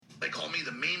They call me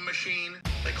the meme machine.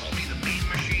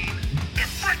 They're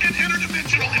freaking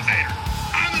interdimensional invader.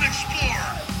 I'm an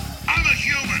explorer. I'm a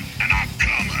human, and I'm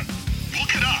coming.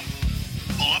 Look it up.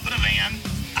 Pull up in a van.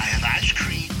 I have ice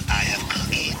cream. I have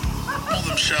cookies. Call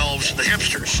themselves the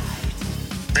hipsters.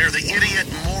 They're the idiot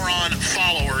moron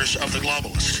followers of the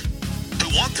globalists who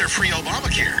want their free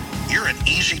Obamacare. You're an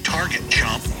easy target,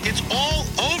 chump. It's all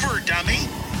over, dummy.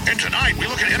 And tonight, we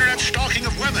look at internet stalking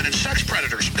of women and sex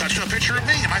predators. Cuts to a picture of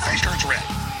me and my face turns red.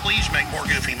 Please make more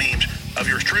goofy memes of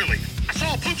yours truly. I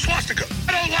saw a poop swastika.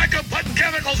 I don't like them putting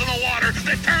chemicals in the water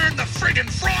that turn the friggin'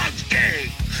 frogs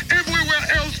gay. Everywhere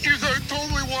else is a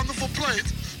totally wonderful place.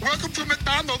 Welcome to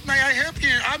McDonald's. May I help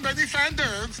you? I'm Bernie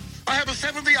Sanders. I have a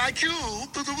 70 IQ.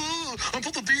 I'm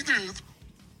full of DJs.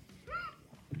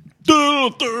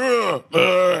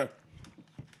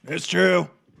 It's true.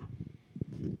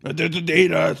 But there's a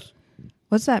data.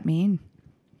 What's that mean?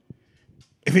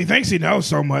 If he thinks he knows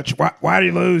so much, why did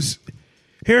he lose?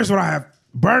 Here's what I have.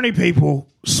 Bernie people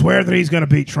swear that he's going to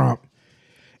beat Trump.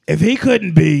 If he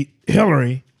couldn't beat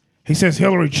Hillary, he says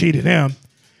Hillary cheated him,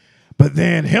 but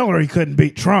then Hillary couldn't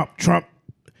beat Trump. Trump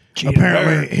he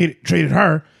treated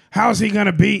her. How is he going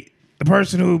to beat the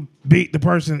person who beat the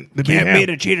person that beat him? Can't beat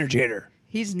a cheater.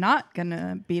 He's not going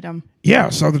to beat him. Yeah,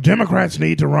 so the Democrats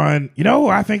need to run. You know who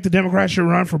I think the Democrats should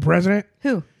run for president?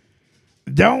 Who?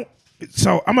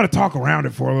 So I'm going to talk around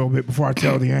it for a little bit before I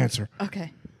tell the answer.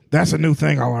 Okay. That's a new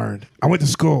thing I learned. I went to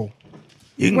school.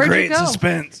 You can Where'd you create go?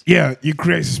 suspense. Yeah, you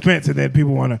create suspense and then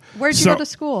people want to. Where'd you go to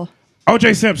school?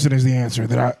 O.J. Simpson is the answer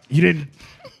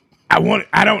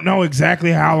I don't know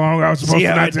exactly how long I was supposed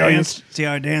to not tell you. See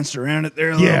how I danced around it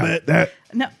there a little bit?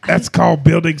 That's called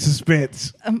building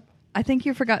suspense. I think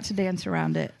you forgot to dance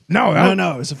around it. No,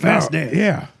 it was a fast dance.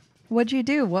 Yeah. What'd you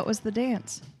do? What was the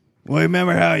dance? Well,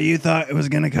 remember how you thought it was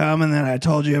going to come and then I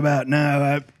told you about,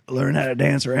 I learned how to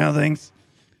dance around things?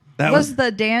 That was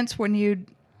the dance when you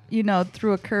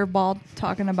threw a curveball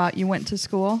talking about you went to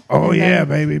school? Oh, yeah,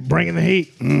 baby. Bringing the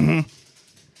heat. Mm-hmm.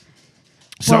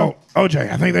 So, OJ,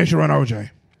 I think they should run OJ.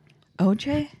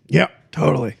 OJ? Yep.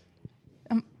 Totally.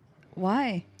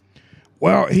 Why?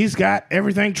 Well, he's got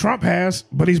everything Trump has,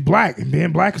 but he's black, and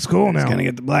being black is cool now. He's going to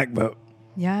get the black vote.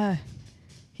 Yeah.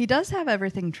 He does have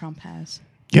everything Trump has.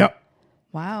 Yep.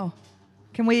 Wow.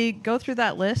 Can we go through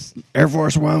that list? Air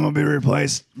Force One will be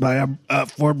replaced by a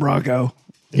Ford Bronco.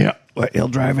 Yep. But he'll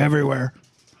drive everywhere.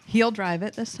 He'll drive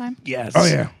it this time? Yes. Oh,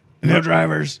 yeah. No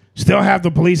drivers. Still have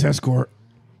the police escort.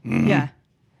 Mm-hmm. Yeah.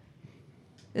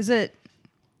 Is it...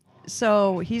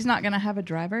 So he's not going to have a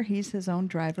driver? He's his own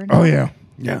driver now? Oh, yeah.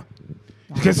 Yeah.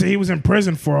 Wow. Because he was in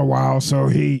prison for a while, so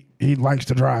he likes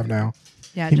to drive now.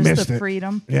 Yeah, he just missed the it.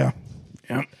 freedom. Yeah.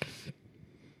 Yep.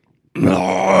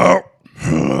 Nope.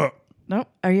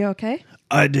 Are you okay?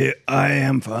 I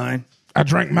am fine. I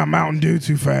drank my Mountain Dew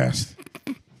too fast.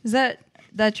 Is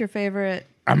that's your favorite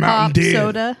A pop Mountain Dew.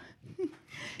 soda?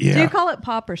 Yeah. Do you call it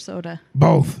pop or soda?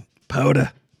 Both.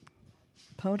 Poda.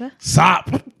 Poda? Sop.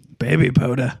 Baby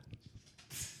Poda.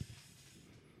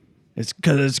 It's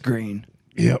because it's green.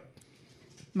 Yep.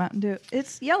 Mountain Dew.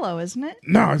 It's yellow, isn't it?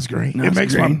 No, it's green. No, it it's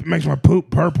makes green. makes my poop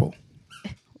purple.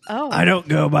 Oh. I don't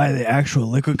go by the actual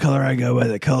liquid color. I go by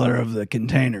the color of the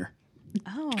container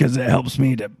Oh. because it helps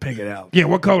me to pick it out. Yeah,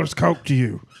 what color's Coke to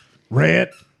you?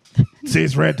 Red? See,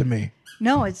 it's red to me.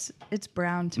 No, it's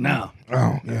brown to me. No.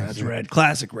 Oh, yeah. That's see. red.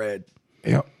 Classic red.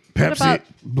 Yep. What Pepsi, about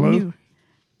blue. you?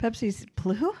 Pepsi's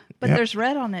blue? But Yep. there's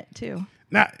red on it, too.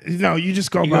 No, you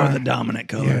just go You by. go with the dominant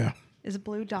color. Yeah. Is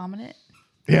blue dominant?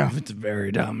 Yeah. It's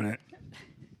very dominant.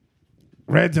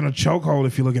 Red's in a chokehold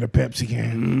if you look at a Pepsi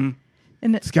can. Mm-hmm.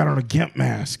 And It's got on a gimp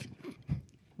mask.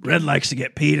 Red likes to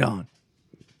get peed on.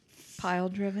 pile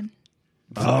driven?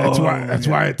 That's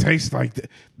why it tastes like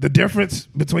the difference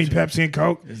between Pepsi and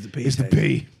Coke Is the pee is the taste.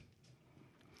 pee.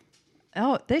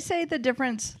 Oh, they say the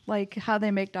difference, like how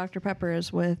they make Dr. Pepper,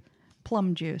 is with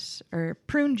plum juice or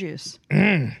prune juice.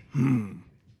 Do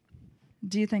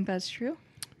you think that's true?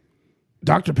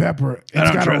 Dr. Pepper, it's I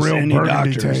don't got a trust real any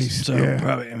burgundy doctors, taste. so yeah.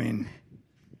 probably. I mean,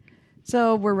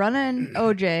 So we're running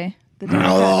OJ. The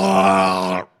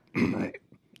Democrat. Did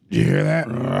you hear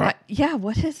that? Yeah,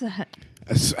 what is that?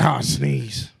 That's how I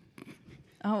sneeze.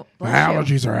 Oh, My bless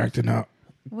you. allergies are acting up.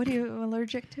 What are you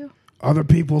allergic to? Other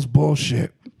people's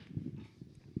bullshit.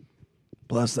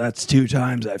 plus that's 2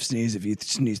 times I've sneezed. If you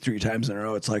sneeze 3 times in a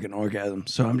row, it's like an orgasm.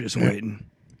 So I'm just waiting.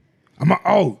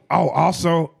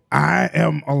 Also, I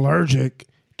am allergic.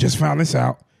 Just found this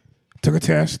out. Took a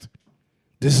test.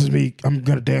 This is me. I'm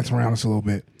going to dance around this a little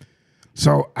bit.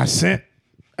 So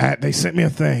they sent me a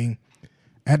thing.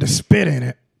 I had to spit in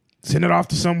it, send it off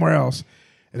to somewhere else.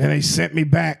 And then they sent me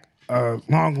back a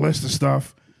long list of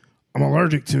stuff I'm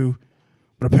allergic to,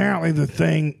 but apparently the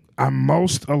thing I'm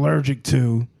most allergic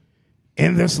to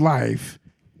in this life,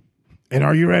 and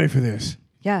are you ready for this?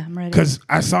 Yeah, I'm ready. Because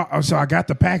I got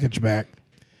the package back,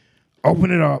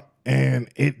 opened it up, and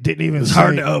it didn't even. It was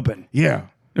hard to open. Yeah,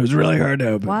 It was really hard to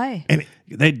open. Why? and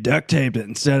They duct taped it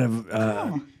instead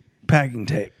of packing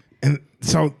tape.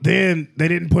 so then they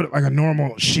didn't put it like a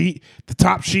normal sheet. The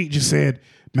top sheet just said,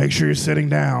 "Make sure you're sitting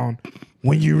down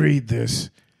when you read this."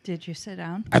 Did you sit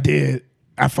down? I did.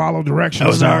 I followed directions. I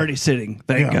was already sitting.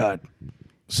 Thank Yeah. God.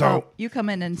 So You come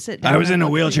in and sit down. I was in and a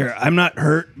look at wheelchair. these. I'm not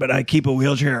hurt, but I keep a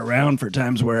wheelchair around for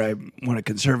times where I want to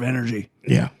conserve energy.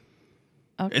 yeah.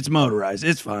 It's motorized.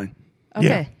 It's fine. Okay.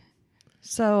 Yeah.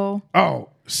 So Oh,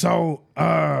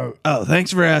 Oh,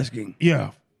 thanks for asking.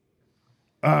 yeah.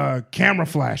 Camera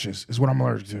flashes is what I'm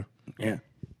allergic to. Yeah.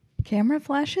 camera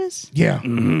flashes? Yeah.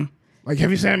 Mm-hmm. Like,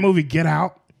 have you seen that movie Get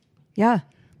Out? Yeah.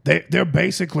 They're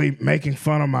basically making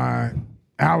fun of my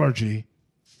allergy.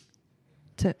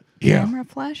 To Yeah. camera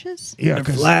flashes? Yeah, They're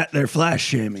 'cause- They're flash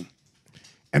shaming.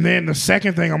 and then the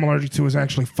second thing I'm allergic to is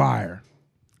actually fire.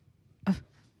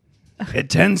 It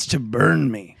tends to burn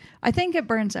me. I think it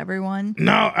burns everyone.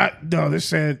 No.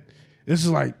 This is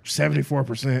like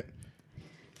 74%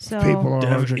 So people are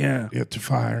allergic yeah. to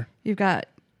fire. you've got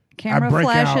camera break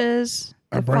out. flashes,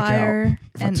 I the break fire, out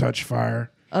if I and touch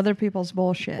fire, other people's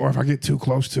bullshit. or if I get too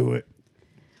close to it.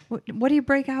 What do you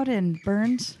break out in?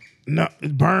 Burns? No,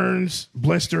 it burns,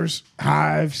 blisters,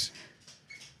 hives.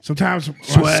 Sometimes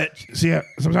Sweat.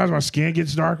 Sometimes my skin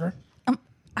gets darker.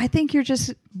 I think you're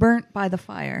just burnt by the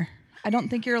fire. I don't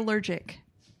think you're allergic.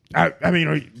 I mean,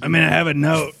 I mean, I have a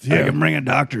note. I Yeah. can bring a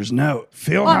doctor's note.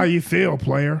 feel how you feel,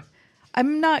 player.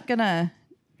 I'm not gonna.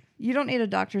 You don't need a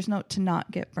doctor's note to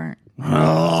not get burnt.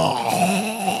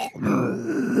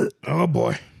 Oh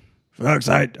boy. Folks,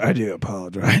 I do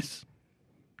apologize.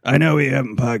 I know we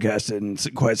haven't podcasted in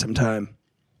quite some time.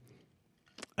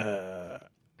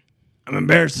 I'm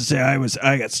embarrassed to say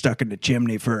I got stuck in the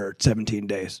chimney for 17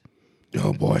 days.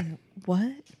 Oh boy.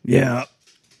 What? Yeah.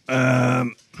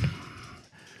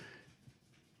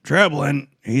 Treblin,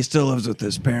 he still lives with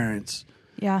his parents.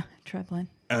 Yeah, Treblin.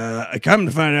 I come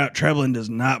to find out Treblin does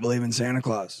not believe in Santa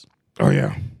Claus. Oh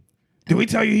yeah. Did we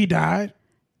tell you he died?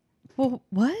 Well,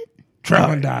 what?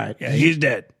 Treblin died. Yeah, he's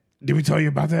dead. Did we tell you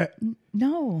about that?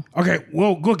 No. Okay,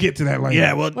 we'll get to that later.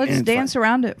 Yeah, well, Let's it's dance fine.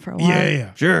 around it for a while.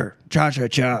 Yeah. Sure.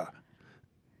 Cha-cha-cha.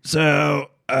 So,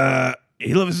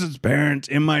 he lives with his parents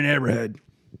in my neighborhood.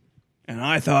 And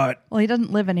I thought, Well, he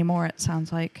doesn't live anymore. It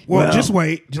sounds like. Well, just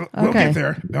wait. We'll Okay. get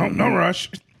there. Don't rush.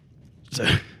 so,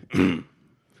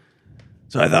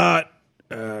 so I thought,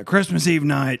 Christmas Eve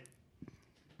night,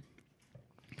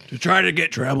 to try to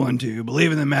get Treblin to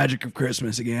believe in the magic of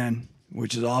Christmas again,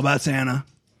 which is all about Santa.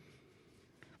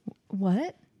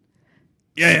 What?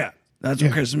 Yeah. That's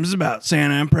what Christmas is about,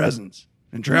 Santa and presents.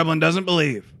 And Treblin doesn't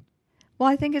believe. Well,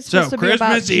 I think it's So, supposed to be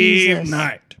about Christmas Eve Jesus.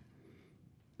 night,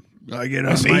 I get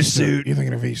on It's my Easter. suit. You're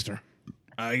thinking of Easter.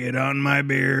 I get on my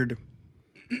beard.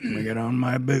 I get on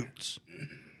my boots.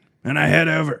 And I head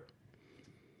over.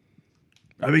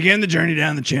 I begin the journey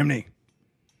down the chimney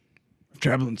of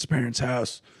Treblin's parents'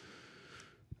 house.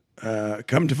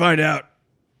 Come to find out,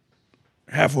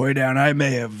 halfway down, I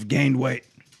may have gained weight.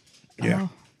 Yeah.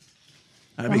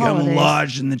 I The become holidays.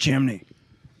 lodged in the chimney.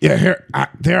 Yeah,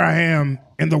 there I am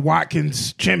in the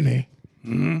Watkins chimney.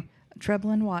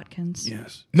 Treblin Watkins.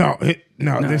 Yes. No,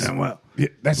 No, this well,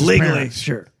 that's his legally, parents.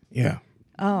 sure. Yeah.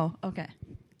 Oh, okay.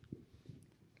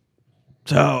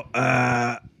 So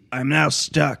I'm now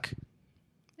stuck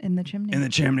In the chimney. in the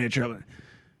chimney of Treblin.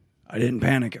 I didn't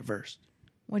panic at first.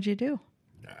 What'd you do?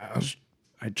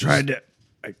 I tried to.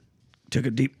 I took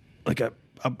a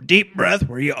deep breath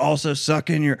where you also suck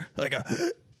in your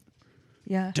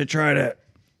Yeah. to try to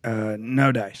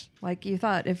no dice. Like you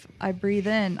thought, if I breathe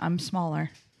in, I'm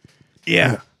smaller.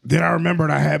 Yeah. Then I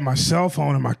remembered I had my cell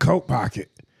phone in my coat pocket.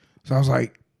 So I was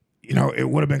like, it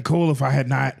would have been cool if I had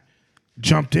not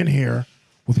jumped in here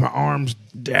with my arms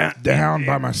down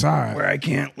by my side. where I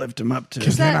can't lift him up to.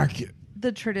 Because Is then that I get,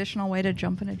 the traditional way to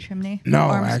jump in a chimney? no,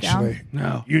 Arms actually. down?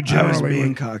 No, You I was generally being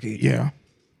would- cocky. Yeah.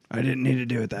 I didn't need to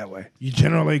do it that way. You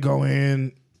generally go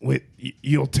in with,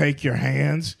 you'll take your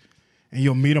hands and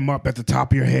you'll meet them up at the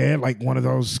top of your head, like one of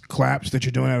those claps that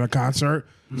you're doing at a concert.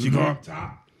 So you go up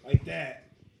top like that.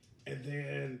 And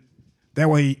then that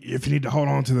way, if you need to hold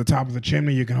on to the top of the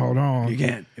chimney, you can hold on. You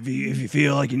can if you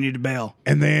feel like you need to bail.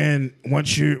 And then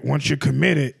once you're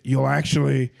committed, you'll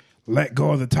actually let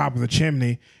go of the top of the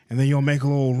chimney, and then you'll make a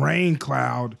little rain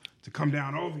cloud to come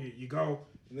down over you. You go,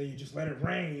 and then you just let it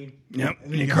rain. Yep.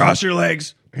 And then You go- cross your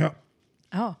legs. Yep.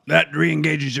 Oh, That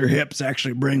re-engages your hips.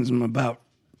 Actually brings them about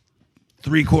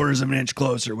 3/4 of an inch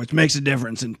closer, which makes a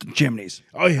difference in chimneys.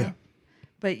 Oh yeah.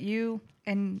 But you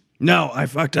and No, I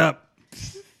fucked up.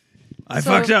 I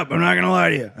So- fucked up. I'm not going to lie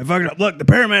to you. I fucked up. Look, the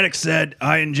paramedics said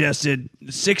I ingested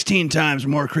 16 times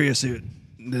more creosote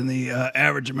than the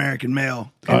average American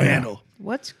male can Oh, yeah. handle.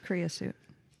 what's creosote?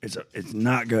 It's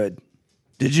not good.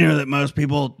 Did you know that most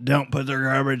people don't put their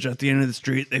garbage at the end of the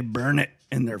street? They burn it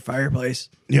in their fireplace.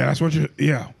 Yeah, that's what you.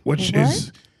 Yeah, which What?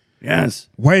 is Yes.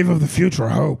 wave of the future.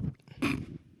 I hope.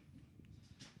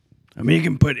 I mean, you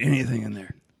can put anything in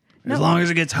there. As No. long as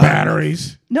it gets hot.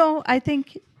 Batteries. No, I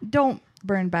think don't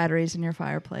burn batteries in your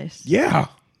fireplace. Yeah,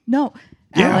 No,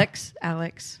 Yeah.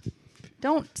 Alex,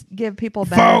 don't give people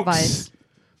bad folks.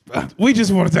 advice. We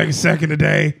just want to take a second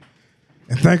today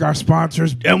and thank our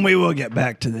sponsors. And we will get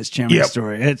back to this chimney Yep.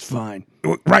 story. It's fine.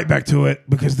 Right back to it,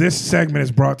 because this segment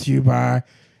is brought to you by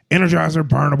Energizer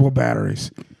Burnable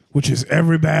Batteries, which is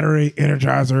every battery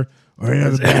Energizer or any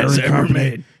other Has battery ever company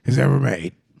made. has ever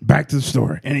made. Back to the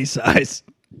story. Any size.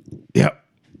 Yep.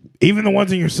 Even the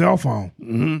ones in your cell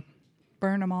phone.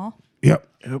 Burn them all. Yep.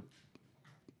 Yep.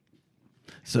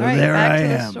 So All right, there back I to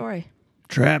the am, story.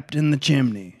 trapped in the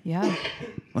chimney. Yeah.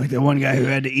 Like the one guy who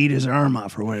had to eat his arm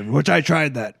off or whatever, which I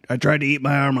tried that. I tried to eat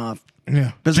my arm off.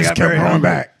 Yeah. Because I Just got kept very growing hungry.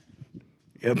 back.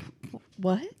 Yep.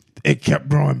 What? It kept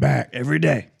growing back. Every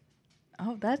day.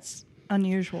 Oh, that's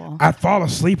unusual. I'd fall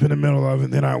asleep in the middle of it,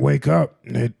 and then I'd wake up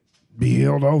and it'd be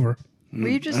healed over. Were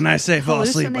you just And I say fall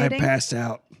asleep, I hallucinating? passed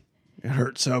out. It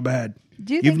hurt so bad.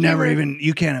 Do you You've think you never were- even,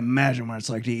 you can't imagine what it's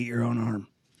like to eat your own arm.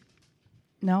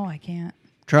 No, I can't.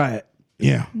 Try it.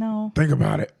 Yeah. No. Think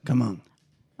about it. Come on.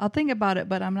 I'll think about it,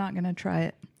 but I'm not going to try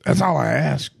it. That's all I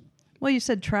ask. Well, you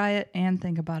said try it and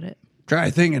think about it. Try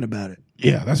thinking about it.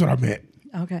 Yeah, that's what I meant.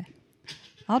 Okay.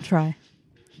 I'll try.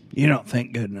 You don't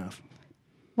think good enough.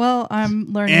 Well, I'm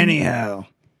learning. Anyhow,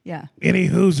 Yeah. Any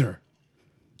Hooser.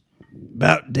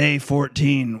 about day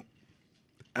 14,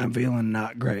 I'm feeling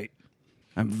not great.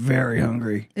 I'm very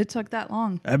hungry. It took that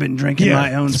long. I've been drinking Yeah,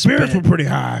 my own spirits spit. were pretty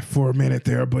high for a minute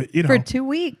there, but you know, For 2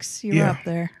 weeks, you were Yeah. up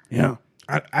there. Yeah.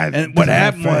 I And what just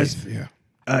have happened was- faith,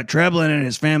 yeah, Treblin and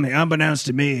his family, unbeknownst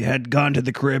to me, had gone to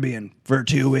the Caribbean for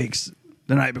 2 weeks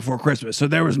the night before Christmas. So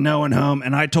there was no one home,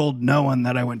 and I told no one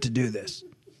that I went to do this.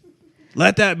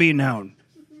 Let that be known.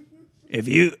 If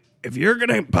you're going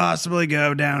to possibly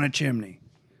go down a chimney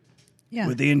Yeah.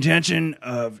 with the intention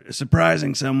of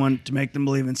surprising someone to make them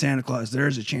believe in Santa Claus, there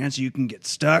is a chance you can get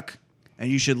stuck, and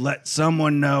you should let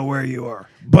someone know where you are.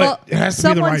 but Well, it has to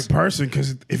be the right someone's- person,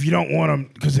 because if you don't want him,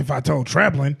 because if I told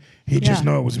Treblin, he'd just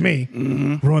Yeah. know it was me,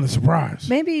 Mm-hmm. ruin the surprise.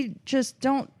 Maybe just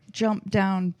don't jump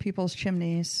down people's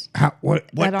chimneys. What?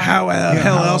 That are- How the Yeah,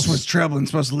 hell how else else? was Treblin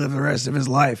supposed to live the rest of his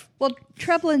life? Well,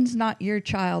 Treblin's not your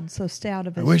child, so stay out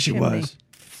of I his wish he chimney. was.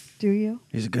 Do you?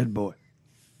 He's a good boy.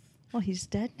 Well, he's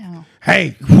dead now.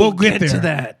 Hey, we'll get there. to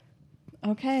that.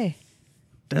 Okay.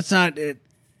 That's not it.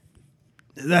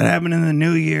 That happened in the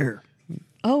new year.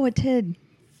 Oh, it did.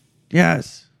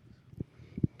 Yes.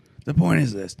 The point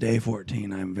is this: day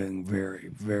 14, I'm being very,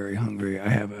 very hungry. I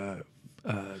have a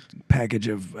package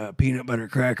of peanut butter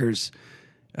crackers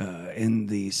in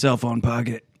the cell phone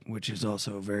pocket, which is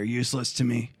also very useless to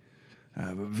me,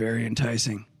 but very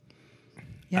enticing.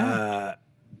 Yeah.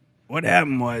 What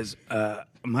happened was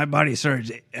my body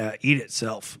started to eat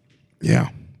itself. Yeah,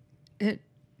 did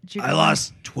you I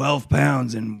lost 12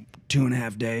 pounds in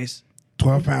 2.5 days.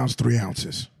 12 pounds, 3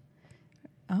 ounces.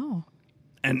 Oh.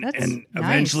 And That's and nice.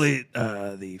 eventually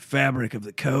the fabric of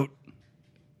the coat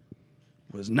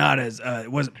was not as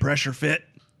it wasn't pressure fit.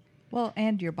 Well,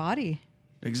 and your body.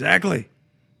 Exactly.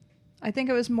 I think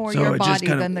it was more So your it just body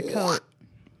kinda- than the coat.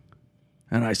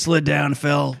 And I slid down,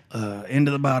 fell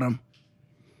into the bottom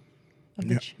Of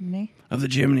the Yep. chimney. of the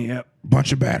chimney. Yep.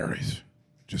 Bunch of batteries.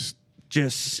 Just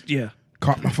Just yeah,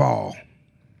 caught my fall.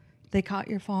 They caught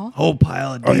your fall. whole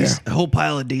pile of Oh, D, yeah. a whole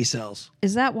pile of D cells.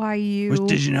 Is that why you Which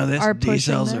did you know this? are D pushing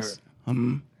cells this? are.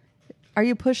 Are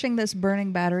you pushing this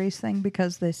burning batteries thing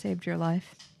because they saved your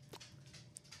life?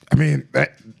 I mean,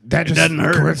 that just doesn't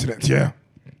hurt. coincidence, yeah.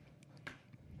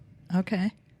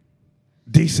 Okay.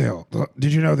 D-cell.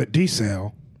 Did you know that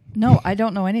D-cell? No, I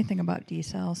don't know anything about D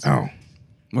cells. Oh,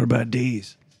 What about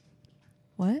D's?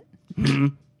 What?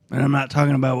 And I'm not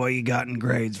talking about what you got in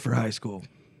grades for high school.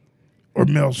 or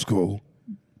middle school.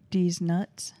 D's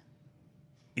nuts.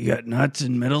 You got nuts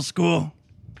in middle school?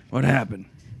 What happened?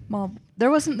 Well, there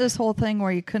wasn't this whole thing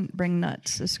where you couldn't bring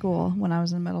nuts to school when I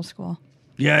was in middle school.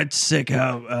 Yeah, it's sick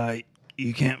how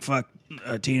you can't fuck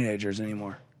teenagers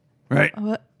anymore, right?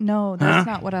 What? No, that's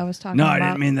Huh? not what I was talking No, about. I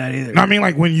didn't mean that either. No, I mean,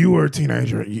 like when you were a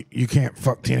teenager, you can't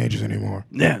fuck teenagers anymore.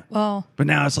 Yeah, Well, but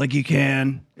now it's like you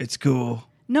can. It's cool.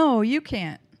 no, you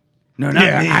can't. No, not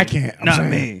yeah, me. I can't. I'm not saying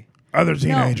me. Other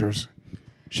teenagers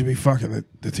should be fucking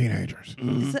the teenagers.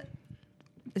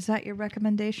 Is that your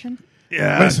recommendation?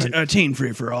 Yeah, Listen. a teen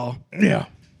free for all. Yeah.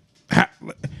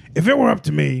 If it were up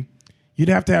to me, you'd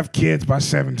have to have kids by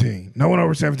 17. No one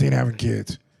over 17 having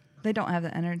kids. They don't have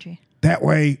the energy. That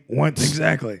way, once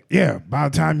Exactly. yeah, by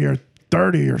the time you're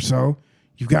 30 or so,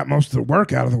 you've got most of the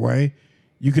work out of the way.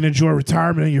 You can enjoy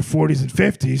retirement in your 40s and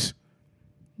 50s.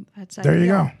 That's There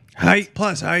you ideal. go.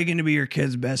 Plus, how are you going to be your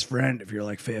kid's best friend if you're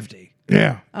like 50?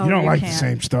 Yeah. Oh, you don't you like the can't.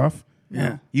 same stuff.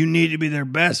 Yeah. You need to be their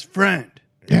best friend.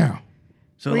 Yeah.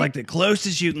 So, like, the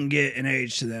closest you can get in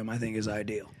age to them, I think, is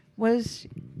ideal. Was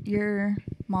your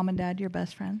mom and dad your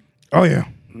best friend? Oh, yeah.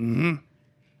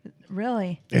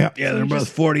 Really? Yep. Yeah, So they're you both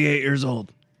just- 48 years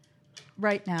old.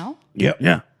 Right now? Yep.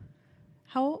 Yeah.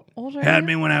 How old are Had you?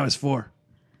 me when I was 4.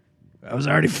 I was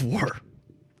already 4.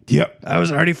 Yep. I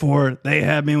was already 4. They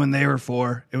had me when they were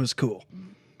 4. It was cool.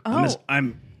 Oh,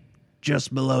 I'm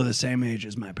just below the same age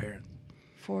as my parents.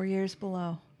 4 years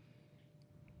below.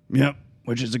 Yep.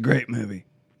 Which is a great movie.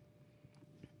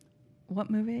 What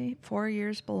movie? 4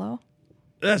 years below?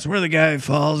 That's where the guy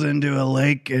falls into a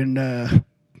lake and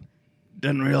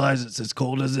doesn't realize it's as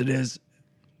cold as it is,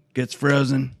 gets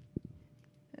frozen,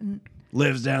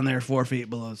 lives down there 4 feet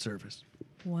below the surface.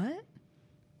 What?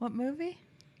 What movie?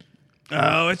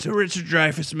 Oh, it's a Richard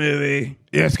Dreyfuss movie.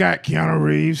 Yeah, it's got Keanu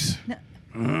Reeves.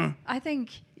 I think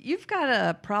you've got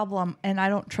a problem, and I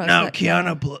don't trust No, that.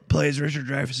 Keanu plays Richard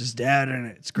Dreyfuss's dad in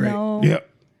it. It's great. No, Yep.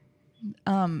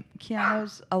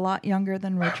 Keanu's a lot younger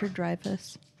than Richard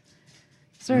Dreyfuss.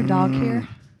 Is there a dog here?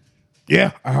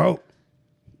 Yeah, I hope.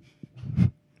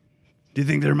 Do you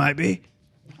think there might be?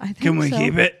 I think Can we so.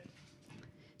 keep it?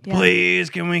 Yeah. Please,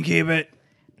 can we keep it?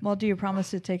 Well, do you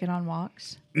promise to take it on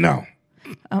walks? No.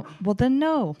 Oh, well, then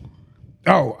no.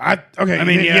 Oh, okay. I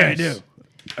mean, then yeah, yes. I do.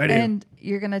 I do. And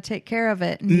you're going to take care of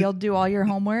it, and you'll do all your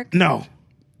homework? No.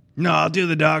 No, I'll do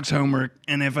the dog's homework,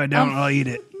 and if I don't, I'll eat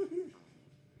it.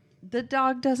 The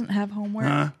dog doesn't have homework.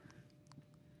 Huh?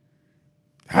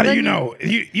 How do then you you- know?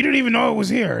 You didn't even know it was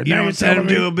here. You Now don't you're send them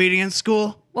telling to me? obedience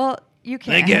school? Well, you They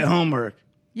can't. get have, homework.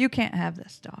 You can't have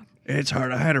this dog. It's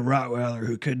hard. I had a Rottweiler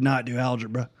who could not do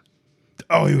algebra.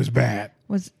 Oh, he was bad.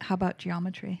 How about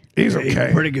geometry? He's He's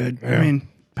okay. pretty good. Yeah. I mean,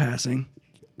 passing.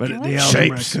 But What? the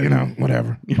algebra Shapes, couldn't.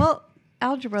 whatever. Well,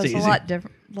 algebra is It's a easy. lot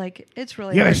different. Like it's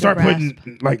really Yeah, they hard to start grasp.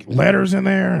 putting like letters in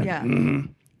there, and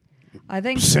Yeah, I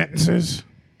think sentences.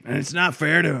 And it's not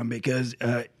fair to him because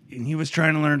he was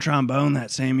trying to learn trombone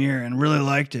that same year and really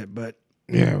liked it, but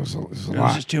Yeah, it was a it was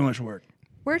lot. just too much work.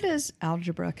 where does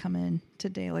algebra come in to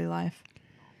daily life?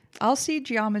 I'll see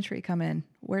geometry come in.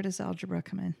 Where does algebra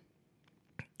come in?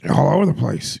 All over the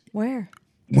place. Where?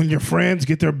 When your friends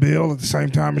get their bill at the same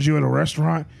time as you at a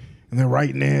restaurant, and they're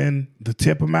writing in the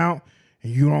tip amount,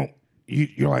 and you don't,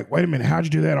 you're like, wait a minute, how'd you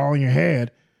do that all in your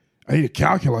head? I need a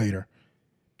calculator.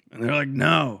 And they're like,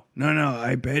 no,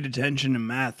 I paid attention to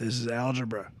math. This is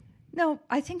algebra. No,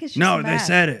 I think it's just No, math. they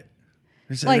said it.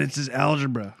 They said Like- it's just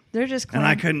algebra. They're just And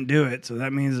I claim, couldn't do it, so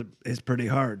that means it's pretty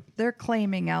hard. they're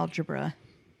claiming algebra.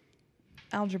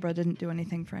 Algebra didn't do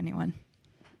anything for anyone.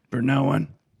 For no one.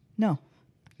 No,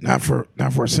 Not for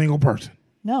a single person.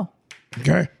 no.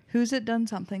 Okay. Who's it done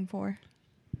something for?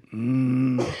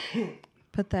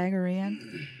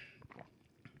 Pythagorean.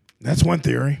 That's one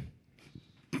theory.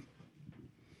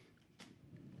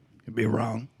 Could be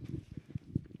wrong.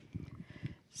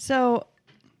 So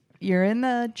you're in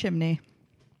the chimney.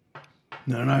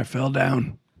 No, I fell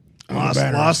down. On the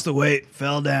batteries. Lost the weight,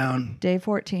 fell down. Day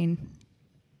 14.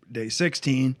 Day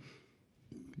 16,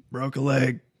 broke a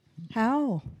leg,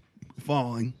 How?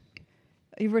 falling.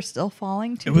 You were still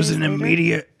falling 2 It was days an later?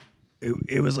 immediate.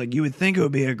 It was like you would think it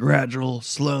would be a gradual,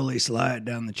 slowly slide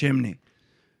down the chimney,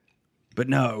 but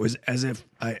no, it was as if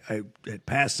I had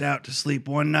passed out to sleep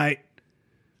one night,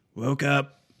 woke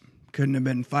up, couldn't have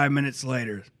been 5 minutes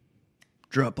later,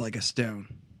 dropped like a stone.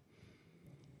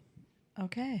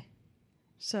 Okay.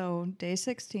 So day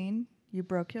 16, you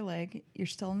broke your leg. You're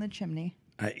still in the chimney.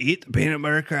 I eat the peanut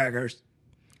butter crackers.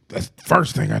 That's the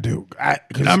first thing I do.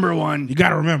 'Cause Number one, you got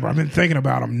to remember, I've been thinking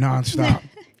about them nonstop.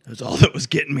 that's all that was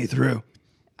getting me through.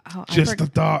 Oh, Just the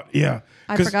thought, yeah.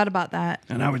 I 'Cause forgot about that.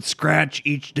 And I would scratch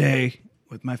each day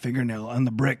with my fingernail on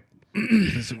the brick.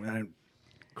 This is when I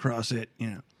cross it,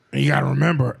 you got to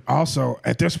remember, also,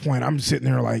 at this point, I'm sitting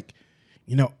there like,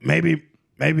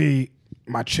 maybe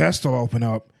my chest will open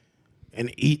up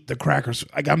and eat the crackers.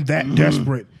 Like, I'm that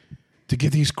desperate to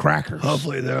get these crackers.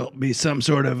 Hopefully, there'll be some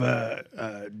sort of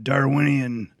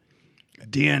Darwinian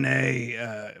DNA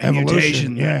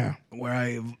Evolution, mutation, yeah. where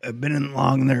I've been in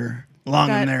long in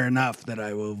Got- there enough that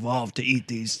I will evolve to eat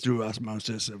these through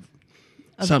osmosis of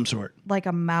some sort. Like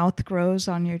a mouth grows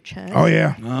on your chest. Oh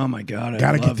yeah, Oh my god!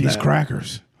 gotta I get love these that.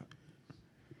 crackers.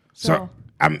 So So-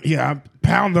 I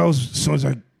pound those as soon as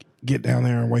I get down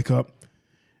there and wake up.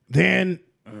 Then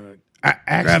I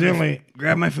accidentally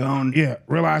grab my phone.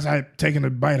 realized I had taken a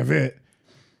bite of it.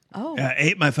 Oh, I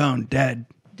ate my phone. Dead.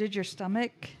 did your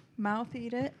stomach mouth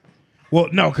eat it? Well,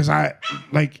 no, because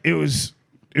it was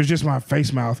just my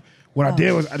face mouth. What I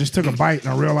did was I just took a bite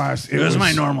and I realized It was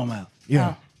my normal mouth.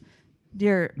 Yeah,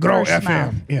 Your good old first FM.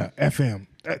 mouth. Yeah, FM.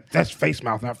 That's face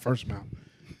mouth, not first mouth.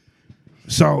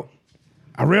 So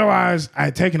I realized I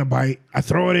had taken a bite. I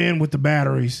throw it in with the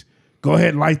batteries. Go ahead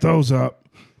and light those up.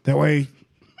 That way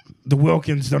the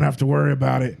Wilkins don't have to worry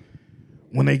about it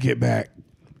when they get back.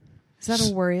 Is that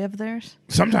a worry of theirs?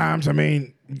 Sometimes, I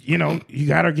mean, you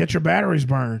got to get your batteries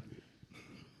burned.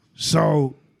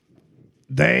 So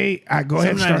I go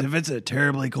ahead and Sometimes start. if it's a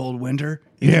terribly cold winter,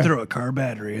 you Yeah. can throw a car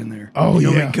battery in there. Oh,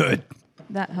 You'll yeah. be good.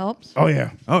 That helps. Oh,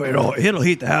 yeah. Oh, it'll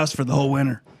heat the house for the whole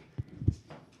winter.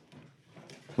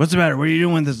 What's the matter? What are you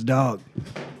doing with this dog?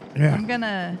 Yeah. I'm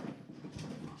gonna.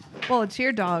 Well, it's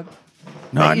your dog.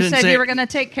 No, that I you didn't said say you were gonna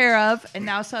take care of, and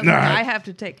now suddenly No, I have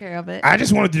to take care of it. I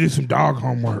just wanted to do some dog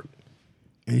homework.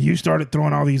 And you started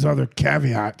throwing all these other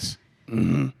caveats.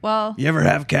 Well, You ever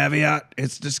have caviar?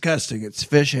 It's disgusting. It's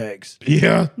fish eggs.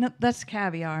 Yeah. no, that's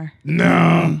caviar.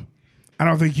 No. I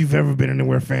don't think you've ever been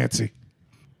anywhere fancy.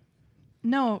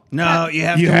 No, No, you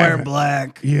have You to wear haven't.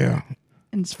 black. Yeah.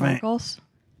 and sparkles,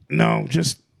 No,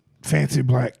 just fancy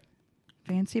black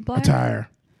fancy black. attire.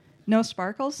 No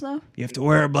sparkles though. You have to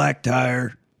wear a black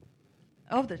tire.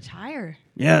 Oh, the tire.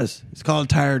 Yes, it's called a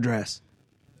tire dress.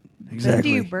 Then do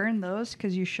Exactly. you burn those?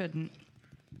 Because you shouldn't.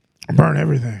 I burn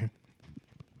everything.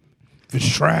 If it's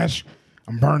trash,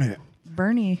 I'm burning it.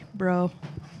 Bernie, bro.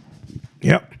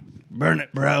 Yep. Burn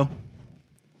it, bro.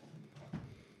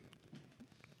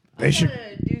 They should.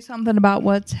 Do something about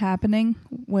what's happening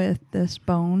with this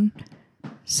bone.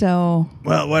 So,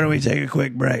 Well, why don't we take a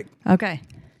quick break? okay.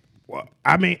 Well,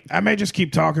 I mean, I may just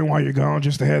keep talking while you're gone,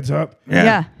 just a heads up.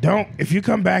 Yeah, If you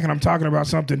come back and I'm talking about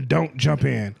something, don't jump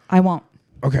in. I won't.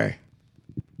 Okay.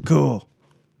 Cool.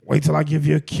 Wait till I give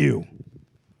you a cue.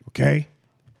 Okay?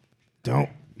 Don't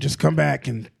just come back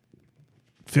and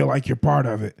feel like you're part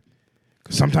of it.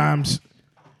 'Cause sometimes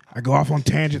I go off on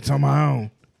tangents on my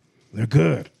own. They're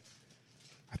good.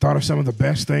 I thought of some of the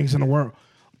best things in the world.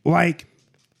 Like,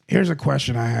 here's a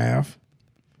question I have.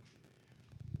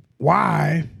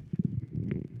 Why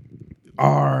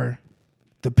are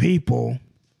the people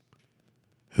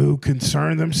who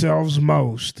concern themselves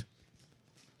most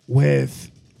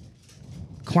with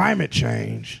climate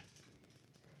change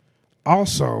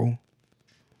also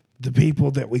the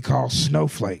people that we call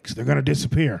snowflakes? They're going to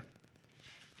disappear,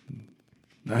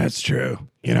 That's true.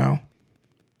 you know?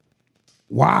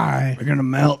 Why We're gonna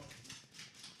melt.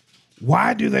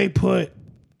 do they put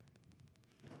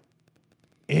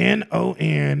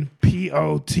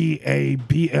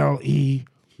NONPOTABLE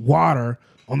water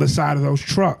on the side of those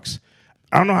trucks?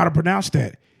 I don't know how to pronounce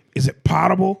that. Is it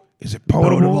potable? Is it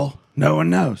potable? Potable. No one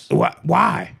knows. Why?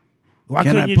 Why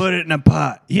Can couldn't I you- put it in a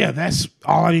pot? Yeah, that's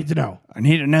all I need to know. I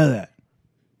need to know that.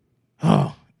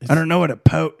 Oh, I don't know what a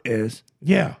pote is.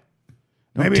 yeah.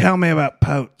 Don't Maybe tell me about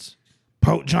potes.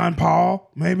 Pope John Paul,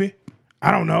 maybe.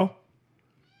 I don't know.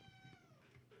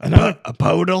 Another. A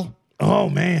podal? Oh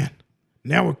man,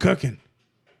 now we're cooking.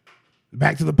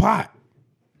 Back to the pot.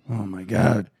 Oh my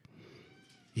god.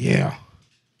 Yeah.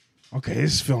 Okay,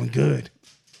 this is feeling good.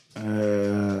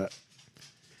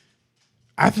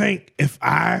 I think if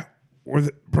I were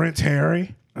Prince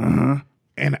Harry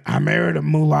and I married a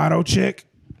mulatto chick,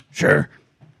 Sure.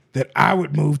 that I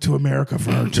would move to America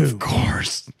for her too. Of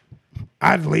course.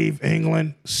 I'd leave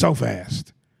England so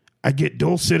fast. I'd get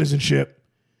dual citizenship.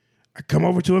 I'd come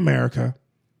over to America,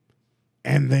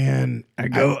 and then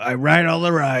I ride all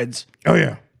the rides. oh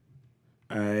yeah,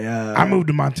 I I moved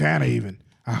to Montana even.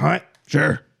 I hunt,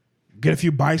 sure. get a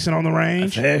few bison on the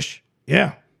range. Fish.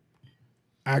 Yeah.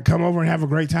 I'd come over and have a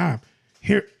great time.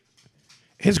 Here,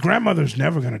 his grandmother's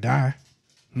never going to die.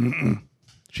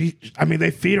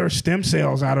 They feed her stem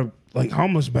cells out of like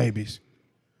homeless babies.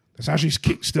 That's how she's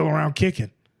still around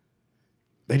kicking.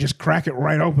 They just crack it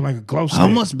right open like a glow stick.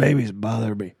 Homeless babies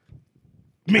bother me.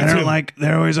 Me I too. don't like,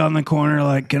 they're always on the corner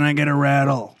like, can I get a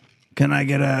rattle? Can I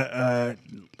get a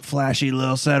flashy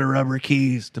little set of rubber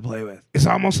keys to play with? It's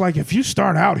almost like if you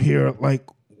start out here, like,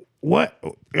 what?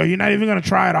 Are you not even going to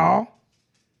try it all?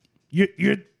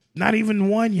 You're not even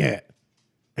one yet.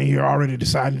 And you're already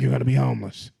deciding you're going to be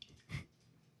homeless.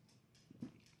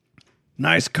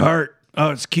 Nice cart.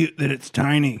 Oh, it's cute that it's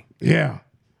tiny. Yeah.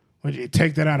 Would you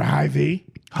take that out of Hy-Vee?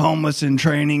 homeless in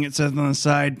training, it says on the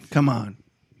side. Come on.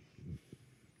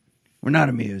 We're not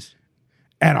amused.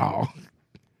 At all.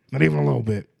 Not even a little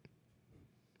bit.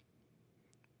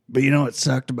 But you know what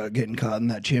sucked about getting caught in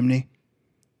that chimney?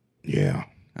 Yeah.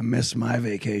 I missed my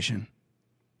vacation.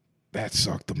 That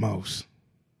sucked the most.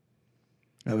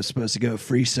 I was supposed to go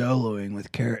free soloing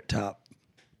with Carrot Top.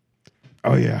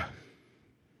 Oh, yeah.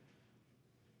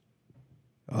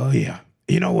 Oh, yeah.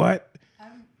 You know what?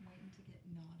 I'm waiting to get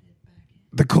nodded back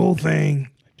in. The cool thing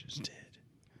I just did.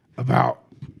 about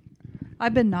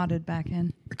I've been nodded back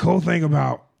in. the cool thing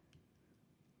about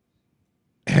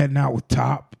heading out with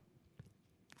Top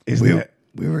is that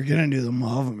We were going to do the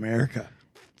Mall of America.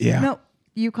 yeah, No,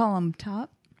 you call him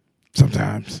Top?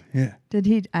 sometimes. Yeah. Did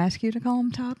he ask you to call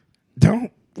him Top?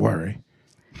 Don't worry.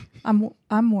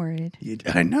 I'm worried.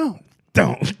 I know.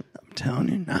 Don't. I'm telling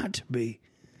you not to be.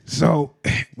 So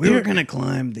We were going to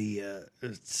climb the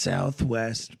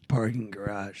southwest parking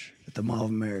garage at the Mall of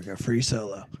America, free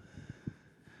solo.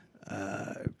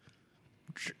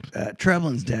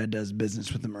 Treblin's dad does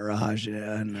business with the Mirage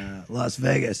in Las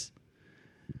Vegas.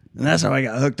 And that's how I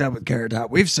got hooked up with Carrot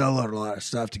Top. We've soloed a lot of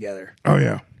stuff together. Oh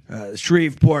yeah.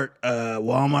 Shreveport,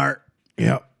 Walmart,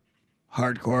 Yep.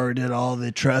 hardcore. We did all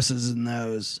the trusses in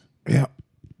those. Yep.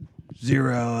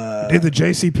 Zero. Did the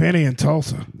J.C. Penney in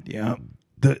Tulsa? Yeah.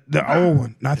 The old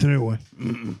one, not the new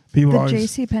one. People The always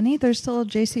J.C. Penney? There's still a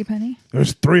J.C. Penney?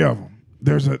 there's 3 of them.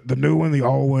 There's the new one, the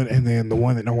old one, and then the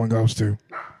one that no one goes to,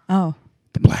 Oh.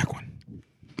 the black one.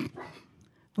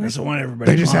 That's the one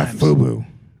everybody They just have climbs. FUBU.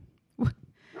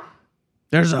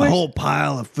 There's a Where's- whole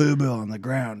pile of FUBU on the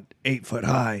ground, 8 foot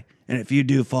high. And if you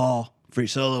do fall free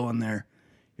solo in there,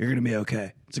 you're going to be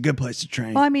okay. It's a good place to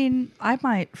train. Well, I mean, I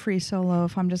might free solo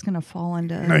if I'm just going to fall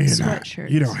into No, you're not. sweatshirts.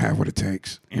 You don't have what it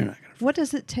takes. You're not going to. What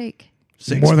does it take?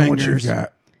 6 More than fingers, what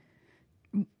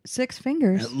you've got. 6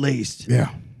 fingers? at least.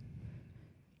 Yeah.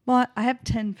 Well, I have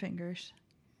 10 fingers.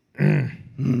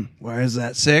 Why is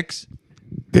that 6?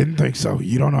 Didn't think so.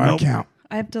 You don't know how Nope. to count.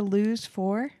 I have to lose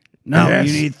 4. No, Yes.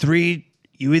 you need 3.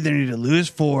 You either need to lose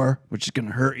 4, which is going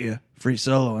to hurt you, free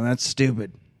solo, and that's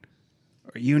stupid.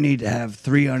 Or you need to have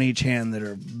 3 on each hand that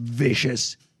are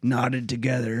vicious, knotted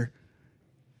together,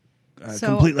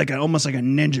 So- complete almost like a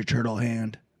Ninja Turtle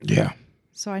hand. Yeah.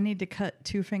 So I need to cut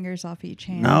 2 fingers off each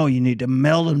hand. No, you need to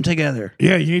meld them together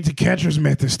Yeah, you need to catcher's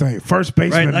mitt this thing. First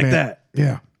baseman Right, like mitt. that.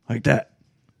 Yeah. like that.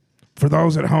 For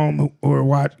those at home who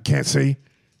are can't see,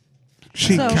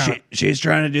 she So- count. She's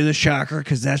trying to do the shocker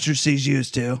because that's what she's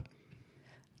used to.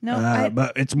 No,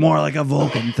 But it's more like a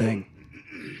Vulcan thing.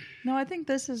 I think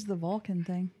this is the Vulcan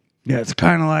thing. Yeah, it's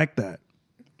kind of like that.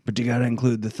 But you got to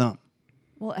include the thumb.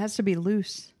 Well, it has to be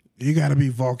loose. You got to be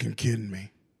Vulcan kidding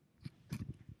me.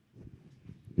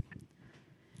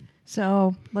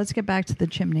 So let's get back to the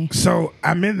chimney. So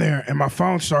I'm in there and my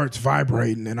phone starts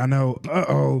vibrating and I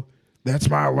know, that's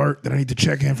my alert that I need to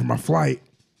check in for my flight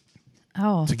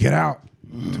Oh, to get out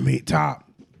to meet Top.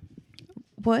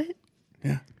 what?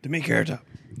 Yeah, to make Carrot Top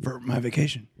for my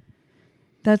vacation.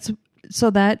 So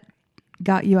that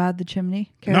got you out of the chimney?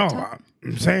 No, Carrot Top?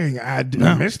 I'm saying I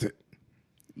No. missed it.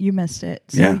 You missed it.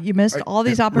 So Yeah. you missed all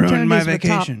these It opportunities ruined my with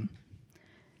Top. vacation.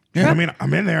 Yeah. I mean,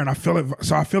 I'm in there and I feel it.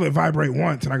 So I feel it vibrate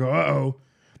once and I go,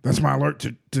 that's my alert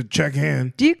to check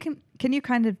in. Do you can you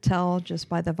kind of tell just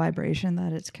by the vibration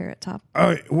that it's Carrot Top?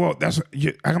 Oh, well,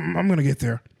 I'm going to get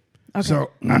there. Okay.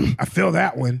 So I feel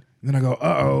that one. Then I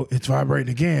go, it's vibrating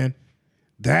again.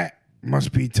 That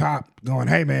must be Top going,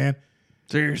 hey, man,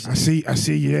 Seriously. I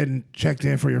see you hadn't checked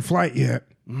in for your flight yet.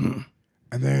 And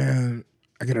then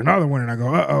I get another one and I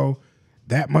go,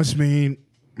 that must mean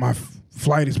my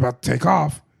flight is about to take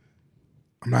off.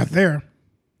 I'm not there.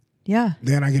 Yeah.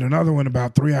 Then I get another one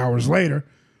about 3 hours later,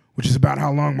 which is about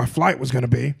how long my flight was going to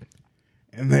be.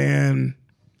 And then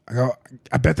I go,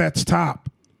 I bet that's Top.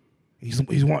 He's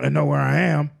wanting to know where I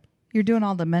am. You're doing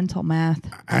all the mental math.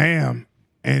 I am.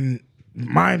 And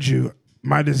mind you,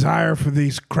 my desire for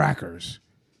these crackers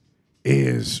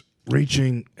is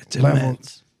reaching It's level.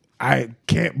 immense. I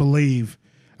can't believe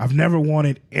I've never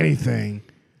wanted anything.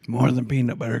 More than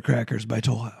peanut butter crackers by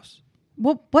Toll House.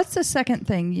 Well, what's the second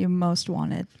thing you most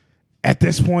wanted? At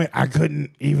this point, I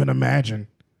couldn't even imagine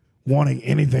wanting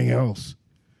anything else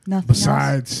Nothing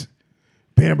besides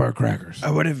peanut butter crackers. I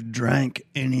would have drank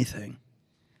anything.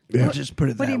 Yeah, I'll just put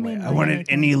it What do that you way. mean I by wanted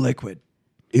anything? any liquid.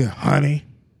 yeah, honey.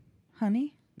 else?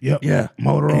 Honey? Yep. Yeah.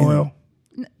 Motor And- oil.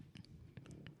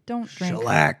 Don't drink.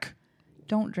 Shellac.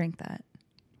 Don't drink that.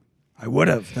 I would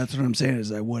have. That's what I'm saying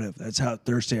is I would have. That's how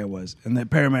thirsty I was. And the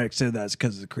paramedic said that's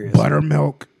because of the creosote.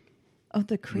 Buttermilk. Oh,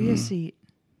 the creosote.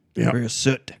 Yep.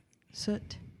 Creosote.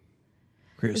 Soot.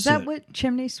 Creosote. Is that what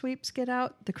chimney sweeps get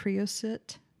out? The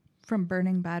creosote? from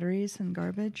burning batteries and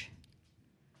garbage?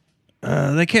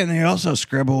 They can. They also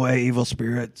scrub away evil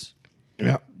spirits.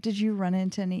 Yeah. Did you run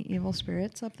into any evil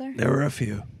spirits up there? There were a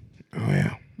few. Oh,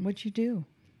 yeah. What'd you do?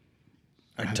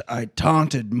 I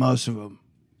taunted most of them,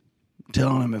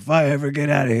 telling them if I ever get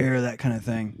out of here, that kind of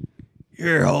thing,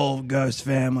 your whole ghost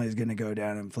family is going to go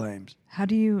down in flames. How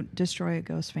do you destroy a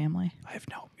ghost family? I have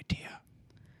no idea.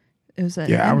 It was an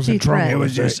Yeah, I was in empty trouble. threat. It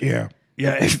was with that, just- yeah.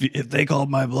 Yeah, if they called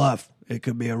my bluff, it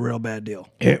could be a real bad deal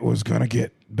It was going to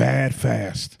get bad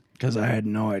fast. because I had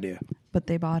no idea, But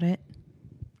they bought it.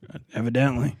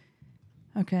 evidently.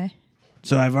 Okay.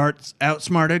 So I've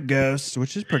outsmarted ghosts,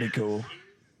 which is pretty cool.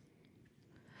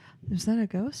 Is that a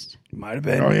ghost? Might have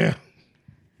been. Oh, yeah.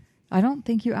 I don't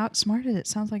think you outsmarted it.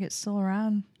 Sounds like it's still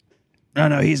around.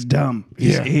 No, he's dumb.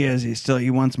 Yeah. He is. He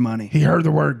wants money. He heard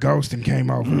the word ghost and came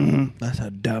over. Mhm. That's how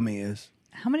dumb he is.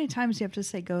 How many times do you have to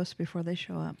say ghost before they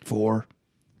show up? 4.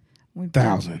 We've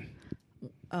 1,000.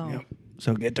 Oh. Yep.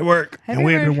 So get to work. Have And you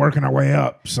we had ever- been working our way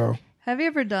up, so. Have you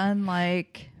ever done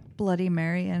like Bloody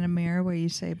Mary in a mirror where you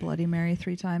say Bloody Mary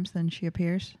 3 times, then she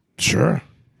appears? Sure.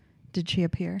 Did she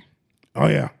appear? Oh,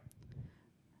 yeah.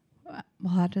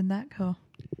 Well, how did that go?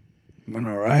 Went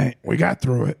all right. We got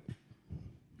through it.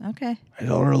 Okay. I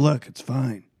told her, look, it's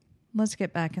fine. Let's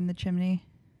get back in the chimney.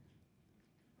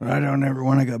 But I don't ever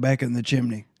want to go back in the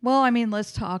chimney. Well, I mean,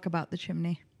 let's talk about the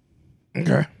chimney.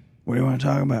 Okay. What do you want to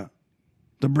talk about?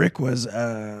 The brick was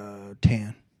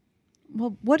tan.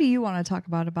 Well, what do you want to talk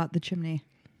about the chimney?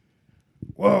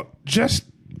 Well, just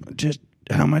Just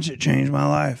how much it changed my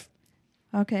life.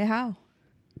 Okay, how?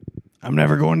 I'm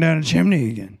never going down a chimney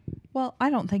again. Well, I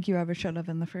don't think you ever should have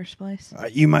in the first place.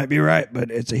 You might be right, but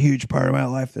it's a huge part of my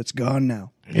life that's gone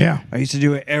now. yeah. I used to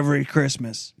do it every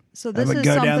Christmas. So I this would is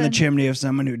go something. down the chimney of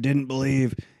someone who didn't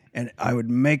believe, and I would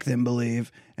make them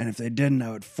believe. And if they didn't,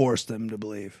 I would force them to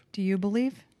believe. Do you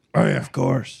believe? Oh, yeah. Of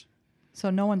course. So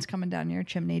no one's coming down your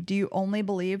chimney. Do you only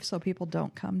believe so people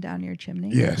don't come down your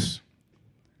chimney? Yes.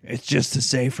 It's just a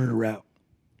safer route.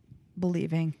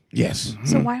 Believing. Yes.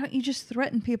 So why don't you just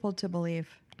threaten people to believe?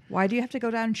 Why do you have to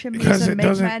go down chimneys Because and it make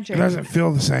doesn't, magic? it doesn't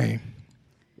feel the same.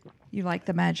 You like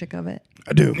the magic of it.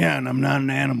 I do. Yeah, and I'm not an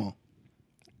animal.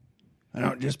 I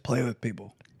don't just play with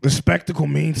people. The spectacle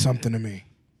means something to me.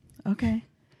 Okay.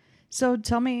 So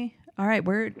tell me, all right,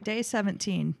 we're day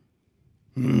 17.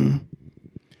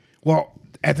 Well,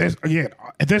 at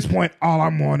this point, all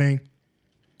I'm wanting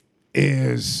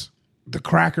is the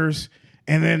crackers,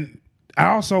 and then I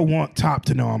also want Top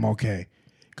to know I'm okay,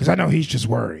 because I know he's just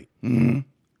worried.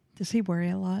 Does he worry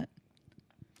a lot?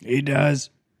 He does.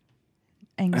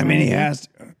 Anxiety? I mean, he has.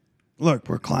 Look,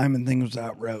 we're climbing things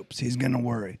without ropes. He's gonna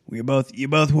worry. You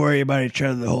both worry about each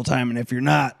other the whole time, and if you're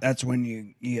not, that's when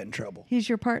you get in trouble. He's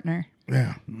your partner.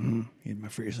 Yeah. He's my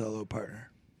free solo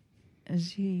partner.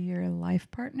 Is he your life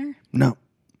partner? No,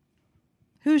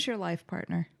 Who's your life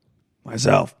partner?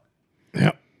 myself.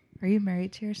 Yep. Are you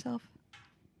married to yourself?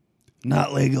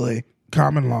 Not legally.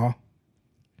 Common law.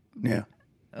 Yeah,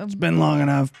 it's been long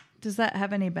enough. Does that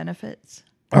have any benefits?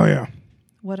 Oh, yeah.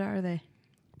 What are they?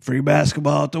 Free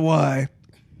basketball at the Y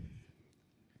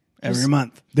every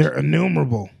month. They're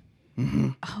innumerable.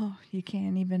 Oh, you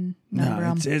can't even No, number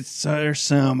them. it's there's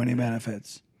so many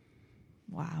benefits.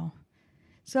 Wow.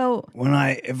 So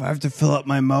If I have to fill up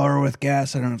my mower with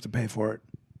gas, I don't have to pay for it.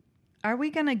 are we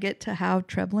going to get to how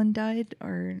Treblin died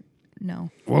or no?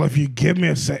 Well, if you give me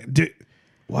a sec,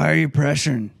 Why are you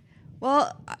pressuring?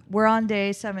 Well, we're on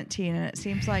day 17, and it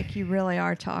seems like you really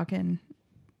are talking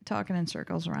in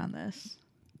circles around this.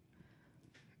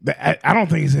 I don't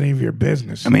think it's any of your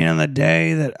business. I mean, on the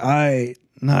day that I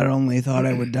not only thought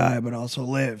I would die, but also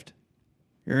lived,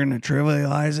 you're going to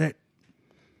trivialize it?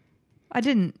 I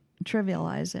didn't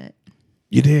trivialize it.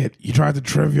 You did. You tried to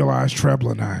trivialize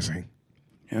Treblinizing.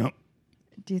 Yep.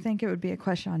 Do you think it would be a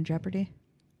question on Jeopardy?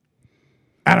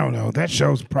 I don't know. That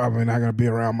show's probably not going to be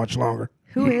around much longer.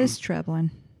 Who is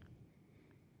Treblin?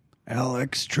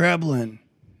 Alex Treblin.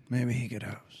 Maybe he could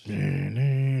host.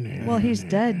 Well, he's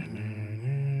dead.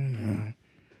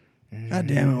 God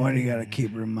damn it, why do you got to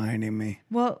keep reminding me?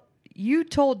 Well, you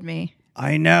told me.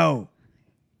 I know.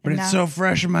 But And it's now- so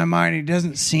fresh in my mind, he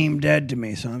doesn't seem dead to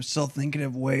me, so I'm still thinking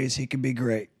of ways he could be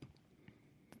great.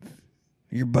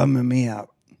 You're bumming me out.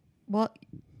 Well,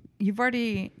 you've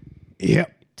already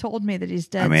Yep. told me that he's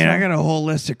dead. I mean, so- I got a whole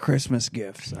list of Christmas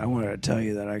gifts I wanted to tell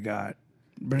you that I got.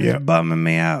 But it's Yeah. bumming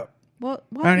me out. Well,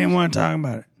 I don't even want to talk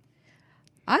about it.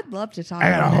 I'd love to talk I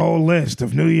got about a whole list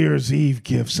of New Year's Eve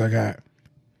gifts I got.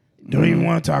 Don't even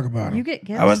want to talk about it. them. You get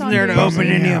gifts I wasn't on there to New open Year's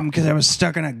any Eve? of them because I was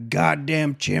stuck in a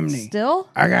goddamn chimney. Still?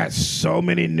 I got so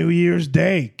many New Year's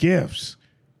Day gifts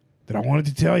that I wanted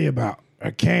to tell you about. I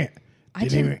can't.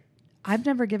 I've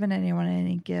never given anyone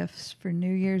any gifts for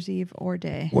New Year's Eve or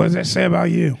day. What does that say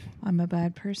about you? I'm a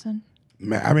bad person.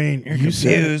 I mean, You're you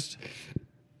said confused.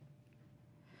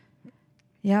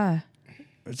 Yeah.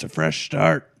 It's a fresh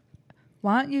start.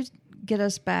 Why don't you get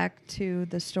us back to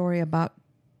the story about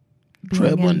being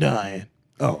Trebling in- dying.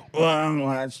 Oh, Well,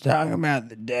 let's talk about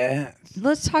the death.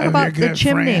 Let's talk of about your the good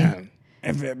chimney. friend.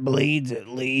 If it bleeds, it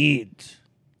leads.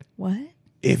 What?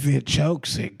 If it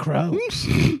chokes, it croaks.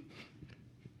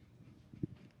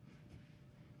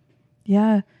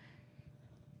 Yeah.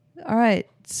 All right.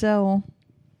 So,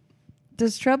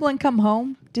 does Treblin come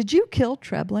home? Did you kill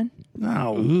Treblin?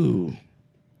 No, Ooh.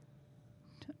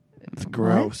 it's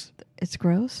gross. What? It's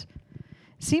gross.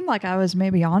 Seemed like I was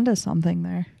maybe onto something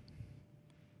there.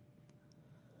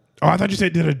 Oh, I thought you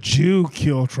said, did a Jew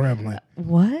kill Trebling?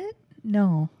 What?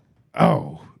 No.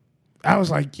 Oh, I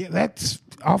was like, yeah, that's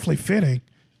awfully fitting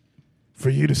for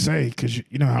you to say because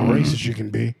you know how racist you can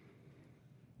be.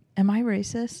 Am I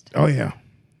racist? Oh, yeah.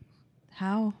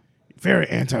 How? Very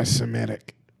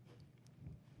anti-Semitic.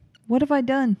 What have I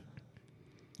done?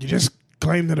 You just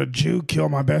claimed that a Jew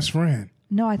killed my best friend.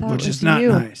 No, I thought Which it was is not you.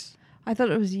 nice. I thought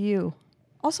it was you.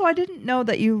 Also, I didn't know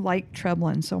that you liked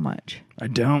Treblin so much. I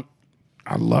don't.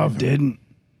 I love him. Didn't.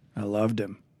 I loved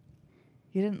him.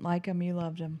 You didn't like him, you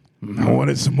loved him. I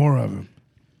wanted some more of him.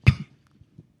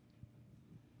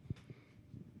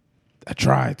 I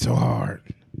tried so hard.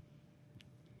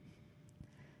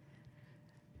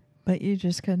 But you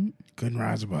just couldn't. Couldn't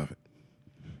rise above it.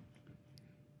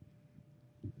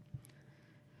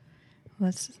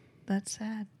 That's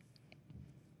sad.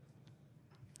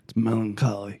 It's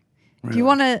melancholy. Do you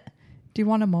want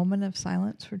a moment of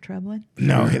silence for Treblin?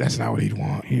 No, that's not what he'd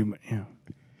want. Yeah.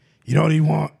 You know what he'd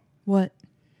want? What?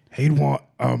 He'd want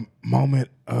a moment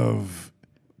of,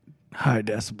 High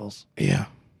decibels. yeah,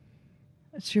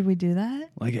 Should we do that?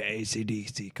 Like an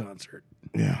AC/DC concert.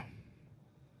 yeah.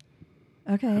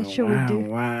 Okay, should we do?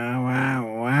 Wow, wow,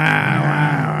 wow,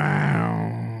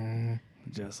 wow.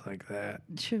 Just like that.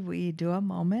 Should we do a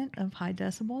moment of high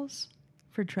decibels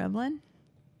for Treblin?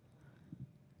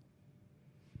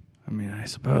 I mean, I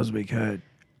suppose we could.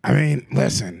 I mean,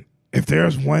 listen, if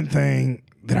there's one thing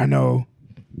that I know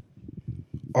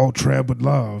old Treb would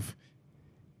love,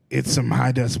 it's some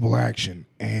high decibel action.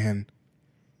 And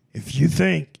if you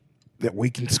think that we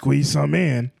can squeeze some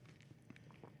in,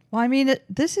 Well, I mean,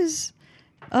 this is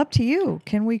up to you.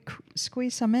 Can we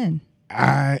squeeze some in?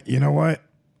 you know what?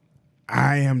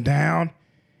 I am down.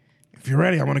 If you're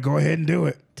ready, I'm going to go ahead and do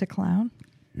it. To clown?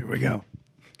 Here we go.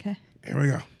 Okay. Here we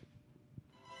go.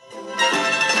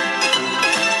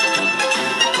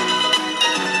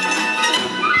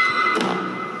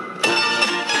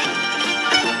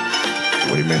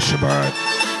 We miss you, bud.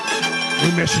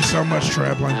 We miss you so much,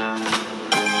 Treblin.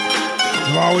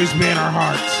 You'll always be in our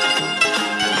hearts.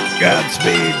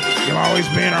 Godspeed. You'll always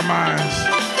be in our minds.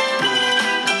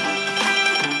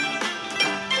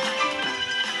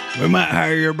 We might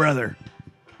hire your brother.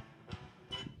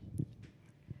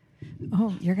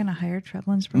 Oh, you're going to hire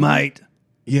Treblin's brother? Might.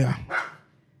 Yeah.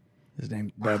 His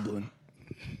name's Beblin.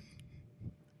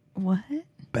 What?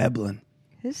 Beblin.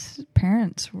 His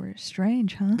parents were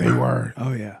strange, huh? They were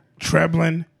Oh, yeah.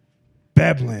 Treblin,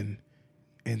 Beblin,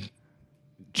 and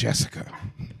Jessica.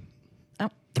 Oh.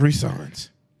 3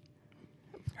 sons.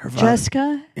 Her father.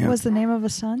 Jessica Yeah. was the name of a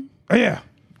son? Oh, yeah.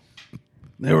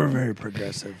 They were very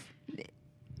progressive.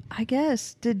 I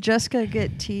guess. Did Jessica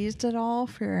get teased at all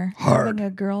for Hard. having a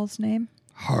girl's name?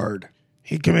 Hard.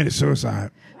 He committed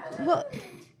suicide. Well,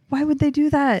 why would they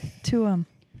do that to him?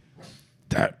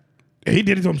 That he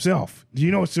did it to himself. Do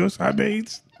you know what suicide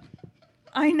means?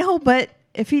 I know, but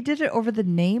if he did it over the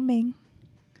naming,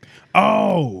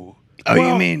 Oh. Oh,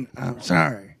 Well, you mean, I'm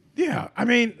sorry. Yeah. I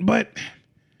mean, but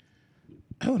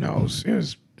who knows? It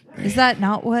was, is that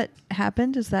not what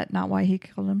happened? Is that not why he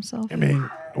killed himself? I mean,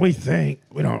 we think.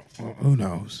 We don't. Well, who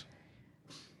knows?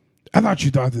 I thought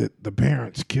you thought that the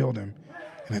parents killed him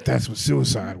and that that's what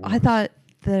suicide was. I thought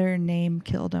their name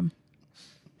killed him.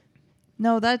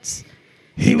 No, that's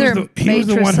he was either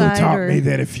the one who matricide taught or- me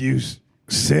that if you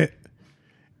sit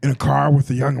in a car with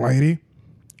a young lady,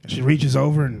 she reaches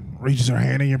over and reaches her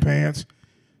hand in your pants,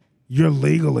 you're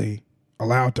legally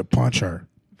allowed to punch her.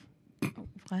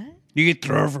 what? You could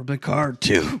throw her from the car,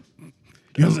 too.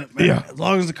 You- Doesn't matter. yeah. As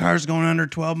long as the car's going under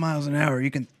 12 miles an hour, you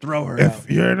can throw her If out.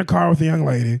 you're in a car with a young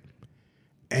lady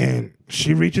and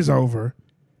she reaches over,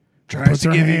 Tries puts to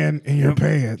her give you- hand in your Yep.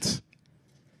 pants,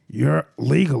 you're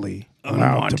legally allowed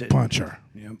to Unwanted. punch her.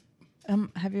 Yep.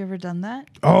 Have you ever done that?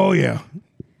 Oh, yeah.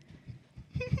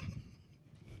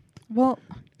 Well,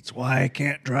 That's why I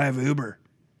can't drive Uber.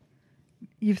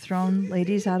 You've thrown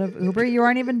ladies out of Uber. You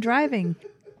aren't even driving.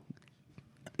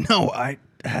 No, I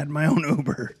had my own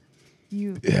Uber.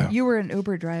 You were an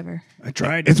Uber driver. I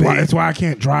tried to It's be. why I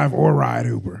can't drive or ride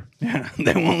Uber. Yeah,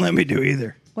 they won't let me do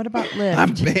either. What about Lyft?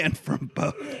 I'm banned from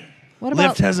both. What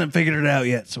about Lyft hasn't figured it out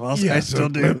yet, so I still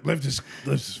do. Lyft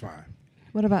is fine.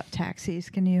 What about taxis?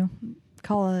 Can you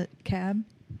call a cab?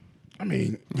 I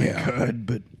mean, I yeah. could,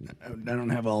 but I don't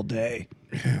have all day.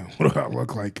 Yeah. What do I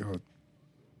look like? A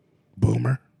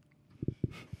boomer?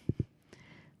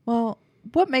 Well,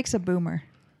 what makes a boomer?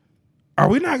 Are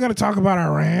we not going to talk about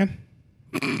Iran?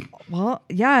 Well,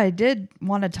 yeah, I did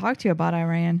want to talk to you about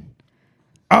Iran.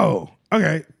 Oh,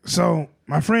 okay. So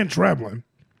my friend Treblin,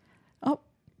 Oh,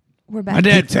 we're back. My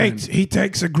dad he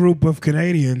takes a group of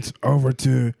Canadians over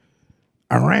to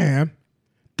Iran.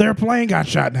 Their plane got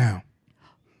shot down.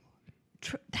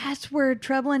 That's where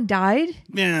Treblin died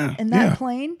Yeah. in that Yeah.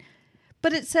 plane.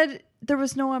 But it said there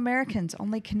was no Americans,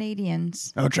 only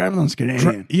Canadians. Oh, Traveling's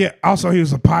Canadian. Yeah. Also, he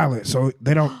was a pilot, so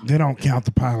they don't count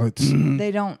the pilots' They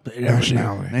don't. They never do.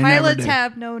 nationality. They never Pilots do.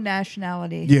 have no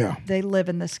nationality. Yeah. They live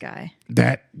in the sky.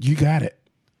 That you got it.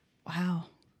 Wow.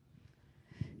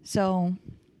 So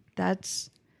that's.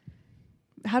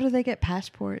 How do they get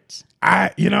passports?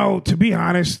 To be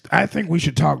honest, I think we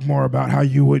should talk more about how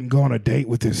you wouldn't go on a date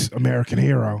with this American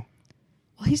hero.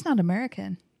 Well, he's not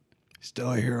American.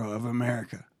 Still a hero of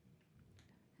America.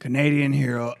 Canadian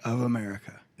hero of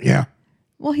America. Yeah.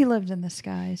 Well, he lived in the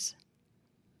skies.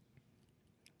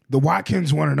 The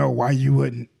Watkins want to know why you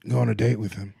wouldn't go on a date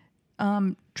with him.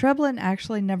 Treblin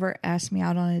actually never asked me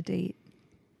out on a date.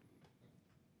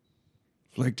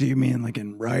 Like, do you mean like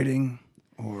in writing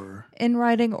or? In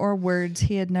writing or words,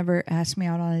 he had never asked me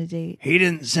out on a date. He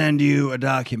didn't send you a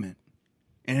document.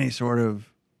 Any sort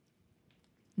of.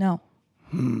 No.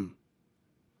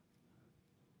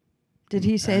 Did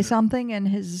he say something in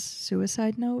his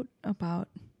suicide note about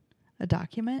a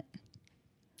document?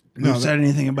 Who said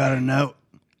anything about a note?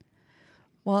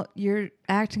 Well, you're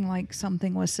acting like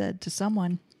something was said to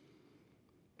someone.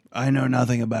 I know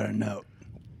nothing about a note.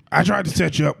 I tried to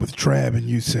set you up with Treb, and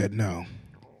you said no.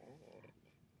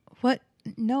 What?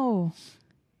 No.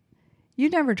 You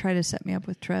never tried to set me up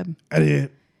with Treb. I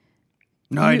did.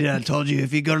 No, I did. I told you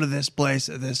if you go to this place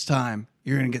at this time,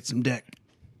 you're going to get some dick.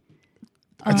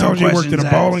 I told you you worked questions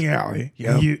at a bowling alley.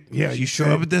 Yep. You show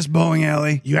said- up at this bowling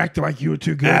alley You acted like you were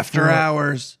too good after for it.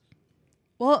 hours.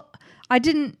 Well, I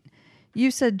didn't. You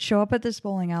said show up at this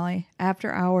bowling alley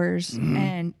after hours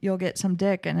and you'll get some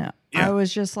dick. And Yeah. I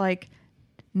was just like,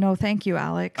 no, thank you,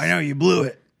 Alex. I know you blew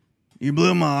it. You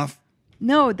blew him off.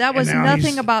 No, that was now nothing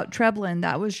he's- about Treblin.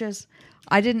 That was just,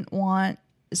 I didn't want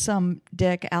some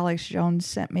dick Alex Jones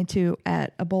sent me to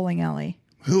at a bowling alley.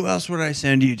 Who else would I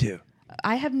send you to?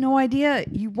 I have no idea.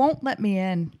 You won't let me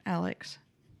in, Alex.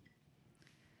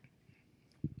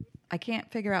 I can't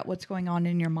figure out what's going on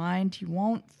in your mind. You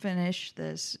won't finish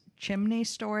this chimney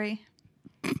story.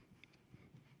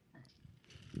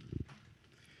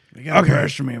 You got to Okay.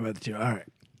 pressure me about the two. All right.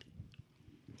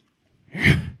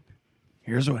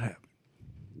 Here's what happened.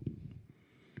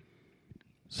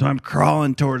 So I'm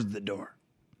crawling towards the door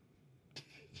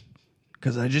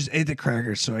because I just ate the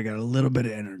crackers, so I got a little bit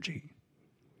of energy.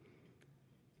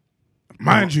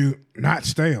 Mind you, not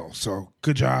stale, so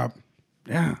good job.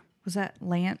 Yeah. Was that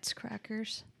Lance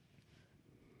crackers?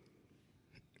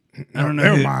 I don't know.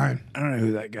 They're who, mine. I don't know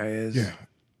who that guy is. Yeah.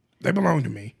 They belong to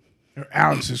me. They're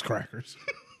Alex's crackers.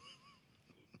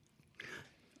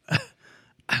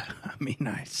 I mean,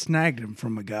 I snagged him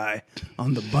from a guy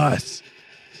on the bus,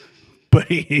 but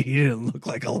he didn't look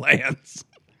like a Lance.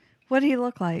 What did he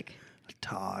look like?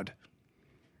 Todd.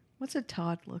 What's a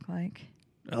Todd look like?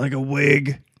 Like a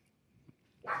wig.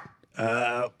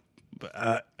 A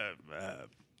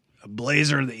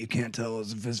blazer that you can't tell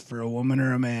if it's for a woman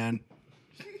or a man.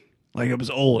 Like it was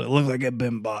old. It looked like it had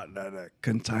been bought at a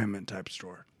consignment type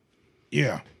store.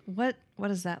 Yeah. What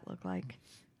does that look like?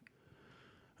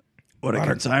 What, a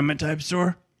consignment type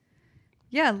store?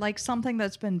 Yeah, like something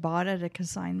that's been bought at a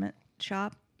consignment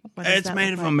shop. What does It's that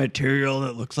made look of a like? material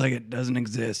that looks like it doesn't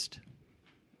exist.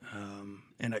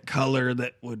 In a color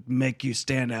that would make you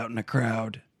stand out in a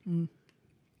crowd. And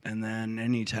then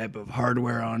any type of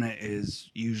hardware on it is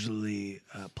usually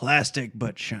plastic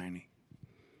but shiny.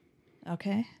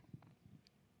 Okay.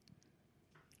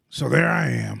 So there I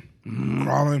am,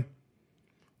 crawling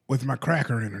with my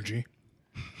cracker energy.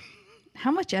 How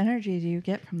much energy do you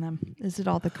get from them? Is it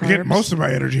all the carbs? I get most of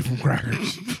my energy from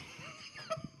crackers.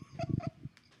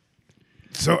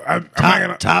 So I'm not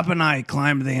gonna. Top and I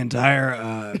climbed the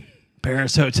entire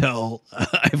Paris Hotel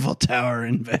Eiffel Tower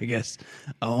in Vegas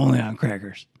only on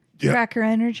crackers. Yeah. Cracker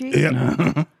energy?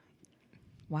 Yep.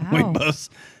 Wow. We both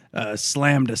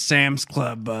slammed a Sam's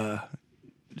Club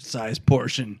size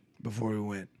portion before we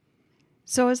went.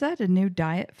 So is that a new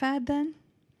diet fad then?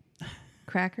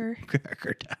 Cracker?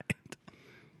 Cracker diet.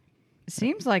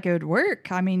 Seems like it would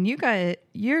work. I mean,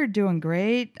 you're doing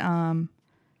great.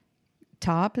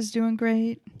 Top is doing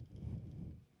great.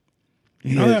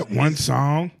 You know that one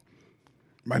song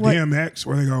by What? DMX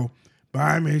where they go,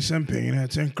 "Buy me some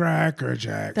peanuts and Cracker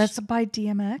Jacks." That's by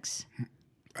DMX.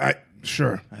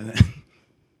 Sure.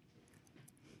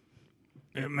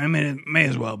 I mean, it may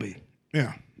as well be.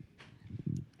 Yeah.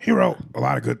 He wrote a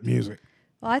lot of good music.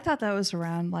 Well, I thought that was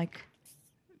around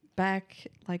back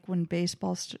when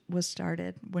baseball was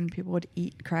started, when people would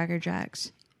eat Cracker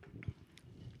Jacks.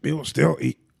 People still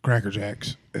eat Cracker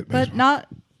Jacks at But baseball. not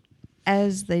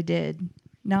as they did.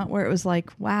 Not where it was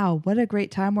like, wow, what a great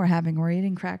time we're having. We're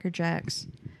eating Cracker Jacks.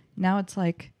 Now it's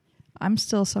like, I'm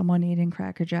still someone eating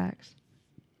Cracker Jacks.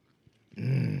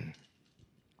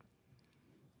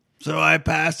 So I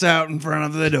pass out in front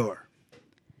of the door.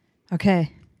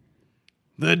 Okay.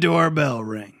 The doorbell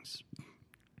rings.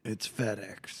 It's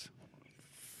FedEx.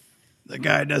 The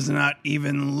guy does not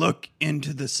even look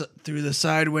through the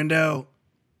side window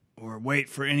or wait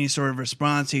for any sort of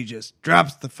response. He just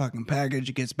drops the fucking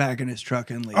package, gets back in his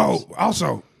truck, and leaves. Oh,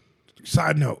 also,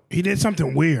 side note, he did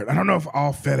something weird. I don't know if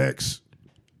all FedEx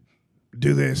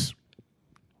do this.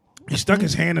 He stuck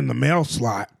his hand in the mail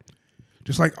slot,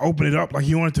 just like open it up like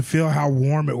he wanted to feel how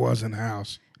warm it was in the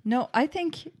house. No, I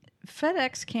think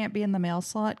FedEx can't be in the mail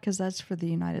slot because that's for the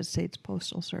United States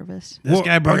Postal Service. This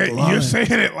guy broke the law. You're saying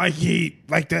it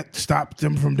like that stopped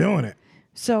him from doing it.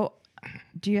 So,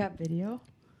 do you have video?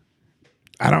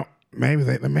 I don't. Maybe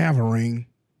they may have a ring.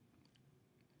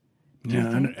 Yeah,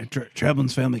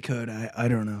 Treblin's family could. I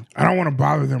don't know. I don't want to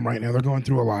bother them right now. They're going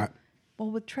through a lot. Well,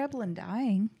 with Treblin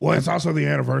dying. Well, it's also the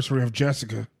anniversary of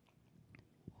Jessica.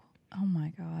 Oh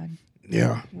my God.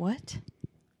 Yeah. What?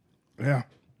 Yeah.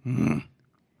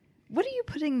 What are you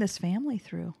putting this family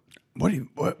through?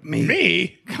 What me?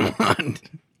 Me? Come on.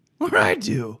 What did I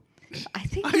do? I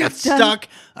think I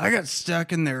got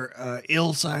stuck in their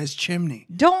ill-sized chimney.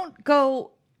 Don't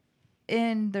go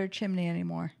in their chimney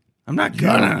anymore. I'm not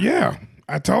gonna. Yeah.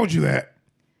 I told you that.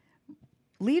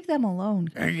 Leave them alone.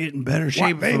 I get in better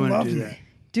shape They if I'm love gonna do me. that.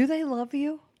 Do they love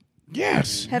you?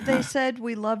 Yes. Have they said,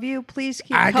 we love you? Please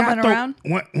keep I coming got around?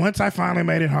 Once I finally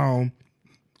made it home,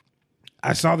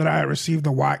 I saw that I had received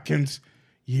the Watkins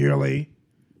yearly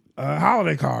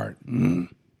holiday card.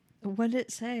 What did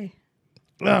it say?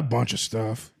 A bunch of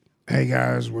stuff. Hey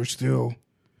guys, we're still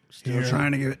Still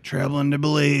trying to get Treblin to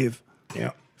believe.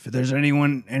 Yeah. If there's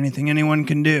anything anyone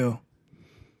can do.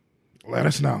 Let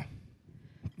us know.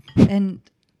 And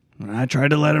And I tried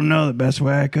to let him know the best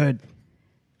way I could.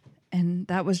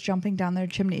 that was jumping down their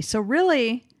chimney. So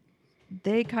really,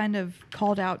 they kind of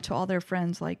called out to all their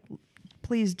friends, like,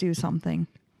 please do something.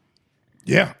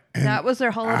 Yeah. And That was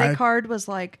their holiday card, was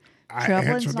like, I Treblin's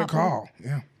answered the not call.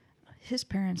 Yeah. His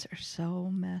parents are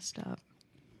so messed up.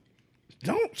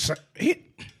 Don't say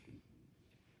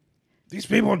these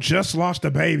people just lost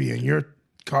a baby and you're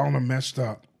calling them messed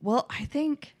up. Well, I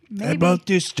think They maybe. both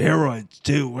do steroids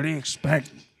too. What do you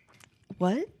expect?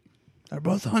 What? They're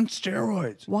both on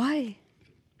steroids. Why?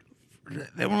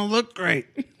 They want to look great.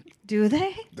 Do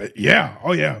they? Yeah.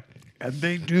 Oh, yeah. And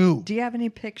they do. Do you have any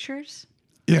pictures?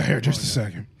 Yeah, here, just a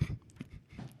second.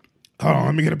 Hold on,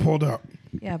 let me get it pulled up.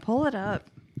 Yeah, pull it up.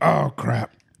 Oh,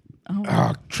 crap.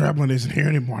 Oh. Treblin isn't here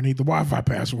anymore. I need the Wi-Fi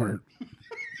password.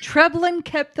 Treblin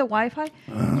kept the Wi-Fi.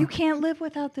 You can't live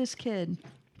without this kid.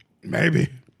 Maybe.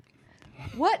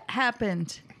 What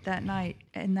happened that night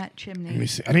in that Let me chimney?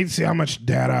 see. I need to see how much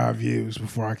data I've used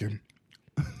before I can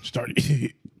start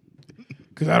eating.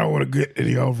 Because I don't want to get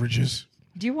any overages.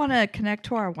 Do you want to connect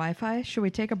to our Wi-Fi? Should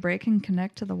we take a break and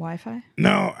connect to the Wi-Fi?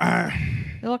 No,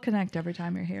 It'll connect every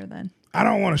time you're here then. I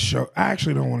don't want to show. I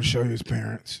actually don't want to show you his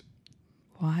parents.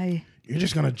 Why? You're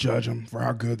just going to judge them for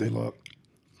how good they look.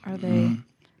 Are they...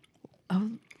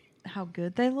 Oh, how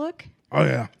good they look? Oh,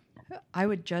 yeah. I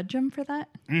would judge them for that?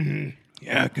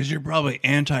 Yeah, because you're probably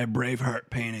anti-Braveheart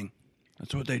painting.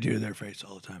 That's what they do to their face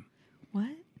all the time. What?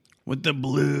 With the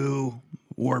blue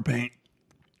war paint.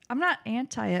 I'm not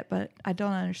anti it, but I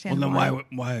don't understand Well, then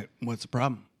why? What's the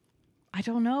problem? I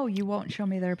don't know. You won't show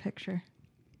me their picture.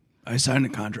 I signed a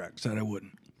contract, said I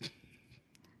wouldn't.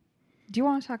 Do you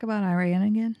want to talk about Iran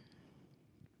again?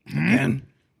 Again?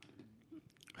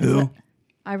 Who?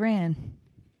 Iran.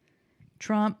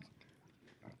 Trump.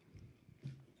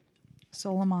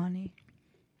 Soleimani.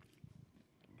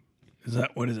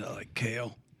 What is that, like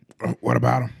kale? What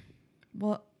about him?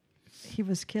 Well, he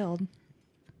was killed.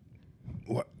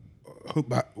 What? Who?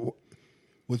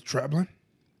 with Treblin?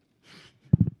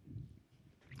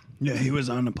 Yeah, he was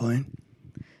on the plane.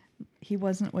 He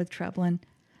wasn't with Treblin.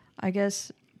 I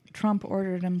guess Trump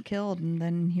ordered him killed, and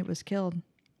then he was killed.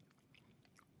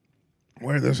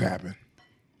 Where did this happen?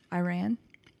 Iran.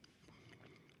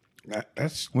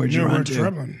 That's Where'd you near run where to?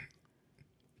 Treblin.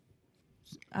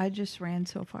 I just ran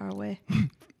so far away.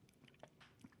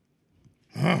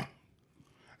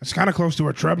 It's kind of close to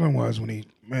where Treblin was when he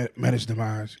met his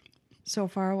demise. So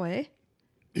far away?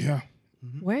 Yeah,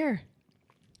 Where?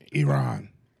 Iran.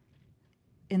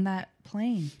 In that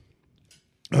plane.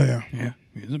 Oh yeah. Yeah,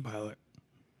 he was a pilot.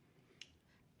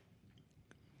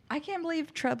 I can't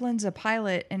believe Treblin's a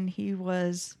pilot and he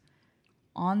was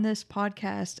on this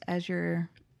podcast as your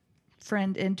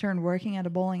friend intern working at a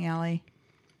bowling alley.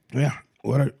 Yeah,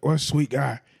 what a sweet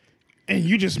guy. And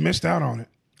you just missed out on it.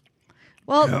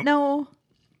 Well, Yep. no,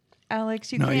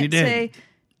 Alex, you No, can't you did. say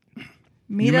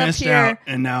meet You up missed here, out,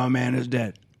 and now a man is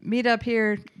dead. meet up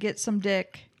here, get some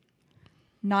dick.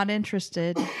 Not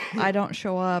interested. I don't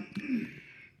show up.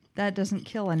 That doesn't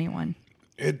kill anyone.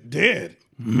 It did.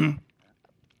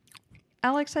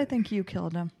 Alex, I think you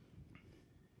killed him.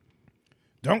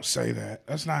 Don't say that.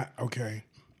 That's not okay.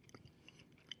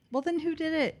 Well, then who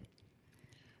did it?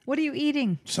 What are you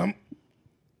eating?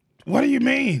 What do you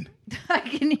mean? I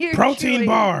can hear Protein chewing.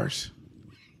 bars.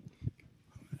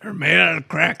 They're made out of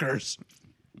crackers.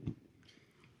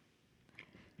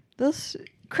 Those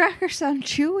crackers sound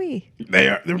chewy.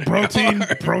 They're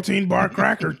protein bar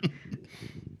cracker.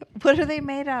 What are they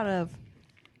made out of?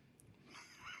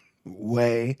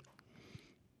 Whey.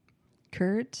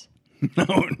 Curds? No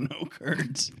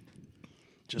curds.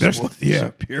 There's- Just yeah.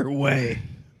 pure whey.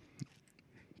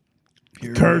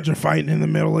 Pure Kurds are fighting in the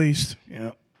Middle East. whey.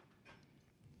 Yep.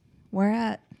 Where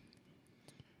at?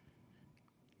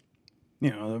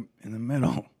 You know, in the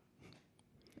middle.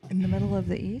 In the middle of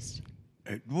the East?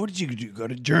 What did you do? Go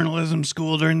to journalism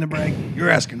school during the break? You're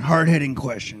asking hard-hitting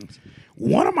questions.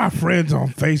 One of my friends on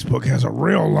Facebook has a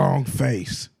real long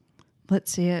face.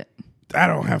 Let's see it. I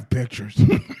don't have pictures.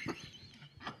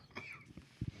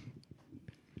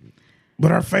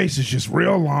 But her face is just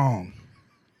real long.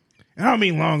 And I don't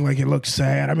mean long like it looks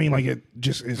sad. I mean like it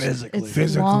just is Physically. It's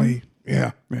physically. long?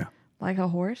 Yeah. Yeah. Like a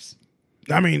horse?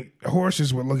 I mean,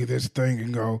 horses would look at this thing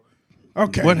and go,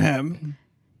 okay. What happened?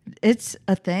 It's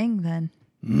a thing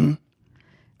then.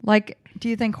 Like, do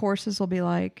you think horses will be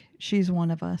like, she's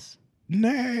one of us?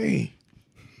 Nay.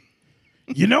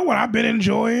 You know what I've been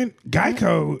enjoying?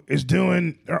 Geico is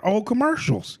doing their old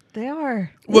commercials. They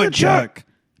are. Woodchuck.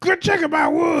 Good check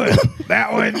about wood.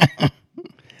 That one.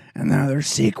 And now there's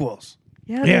sequels.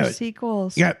 Yeah, Yeah. they're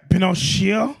sequels. You got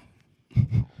Pinocchio.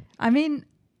 I mean,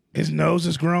 His nose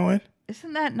is growing.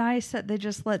 isn't that nice that they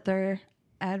just let their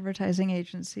advertising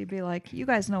agency be like, you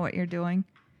guys know what you're doing.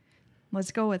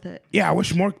 Let's go with it. Yeah, I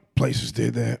wish more places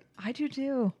did that. I do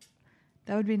too.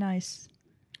 That would be nice.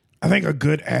 I think a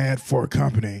good ad for a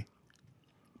company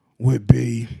would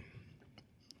be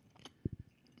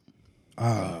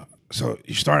so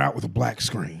you start out with a black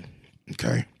screen.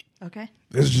 Okay. Okay.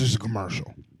 This is just a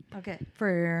commercial. Okay.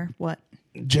 For what?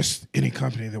 Just any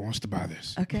company that wants to buy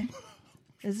this. Okay.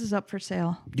 This is up for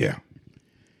sale. Yeah.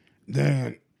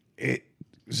 Then it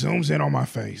zooms in on my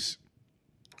face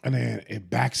and then it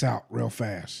backs out real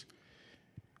fast.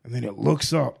 And then it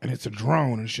looks up and it's a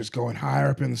drone and it's just going higher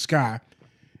up in the sky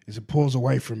as it pulls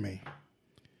away from me.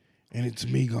 And it's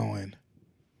me going,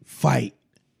 fight,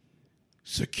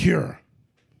 secure,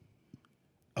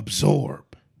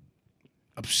 absorb,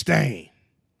 abstain,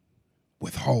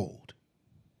 withhold.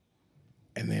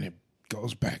 And then it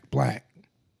goes back black.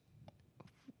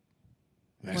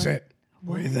 That's What? it.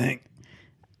 What do you think?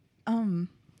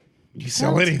 You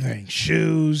sell anything.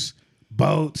 Shoes,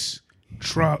 boats,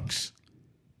 trucks,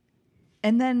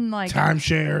 And then like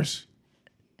timeshares,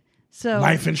 so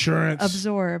life insurance,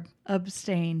 absorb,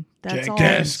 abstain. That's all.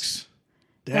 desks.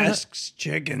 Desks,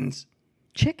 chickens,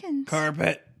 Chickens.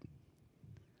 carpet,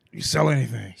 You sell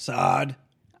anything. sod.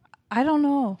 I don't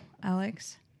know,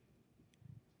 Alex.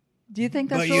 Do you think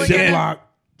that's But you really did. gonna, Ziploc.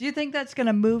 do you think that's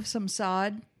gonna move some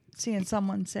sod? Seeing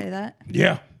someone say that.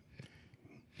 Yeah.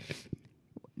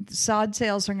 Sod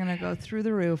sales are gonna go through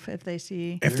the roof if they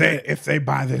see If they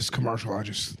buy this commercial, I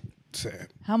just said,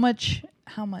 how much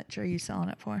are you selling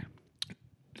it for?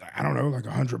 I don't know, like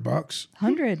 $100.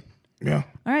 100. Yeah.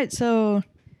 All right, so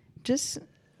just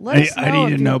let us know. I need if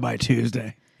to you- know by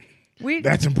Tuesday.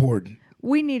 That's important.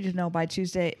 We need to know by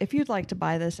Tuesday. If you'd like to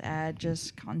buy this ad,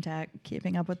 just contact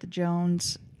Keeping Up with the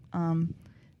Jones.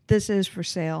 This is for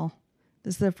sale.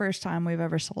 This is the first time we've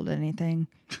ever sold anything.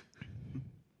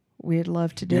 We'd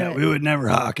love to do Yeah, it. we would never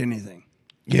hawk anything.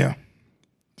 Yeah.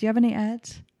 Do you have any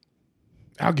ads?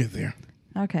 I'll get there.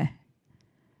 Okay.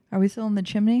 Are we still in the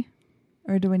chimney?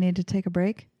 Or do we need to take a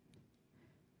break?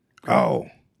 Oh,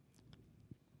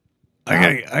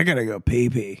 I gotta go pee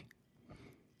pee.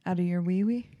 Out of your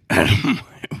wee-wee?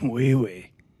 Wee wee.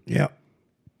 yep.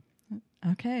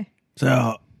 Okay.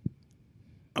 So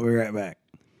I'll be right back.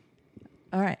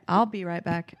 All right. I'll be right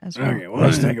back as well. Okay, well,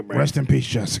 let's take a break. Rest in peace,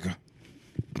 Jessica.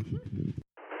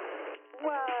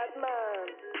 Wild man,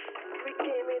 we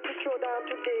came in to throw down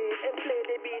today and play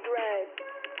the beat right.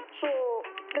 So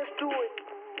let's do it.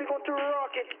 We're going to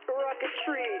rock it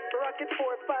 3, rock it 4,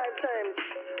 5 times.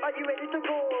 Are you ready to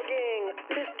go, gang?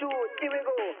 Let's do it. Here we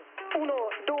go. 1,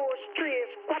 2, 3,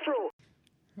 4.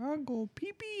 I'll go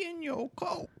pee pee in your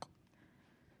coke.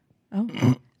 Oh,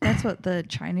 that's what the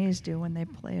Chinese do when they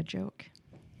play a joke.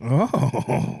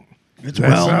 Oh, It's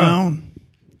That's, well known.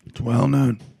 It's well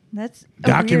known. That's a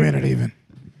documented weird- even.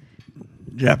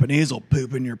 Japanese will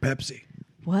poop in your Pepsi.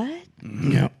 What?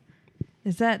 Yep.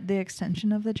 Is that the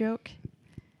extension of the joke?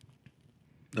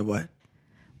 The what?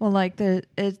 Well, like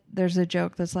there's a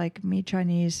joke that's like me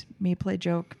Chinese, me play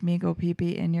joke, me go pee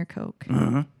pee in your Coke.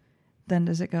 Uh-huh. Then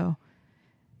does it go?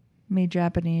 Me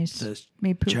Japanese, Says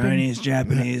me pooping. Chinese,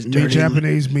 Japanese, Me dirty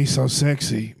Japanese, me so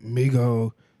sexy. Me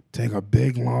go take a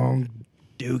big long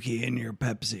dookie in your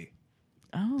Pepsi.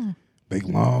 Oh,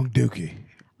 dookie.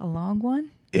 a long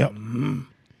one? Yep.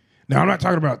 Now I'm not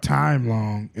talking about time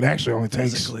long. It actually only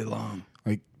takes Physically long.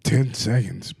 like 10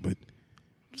 seconds, but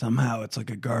Somehow it's like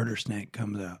a garter snake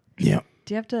comes out. yep,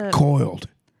 Do you have to? coiled.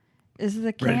 Is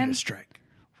the Ready can to strike.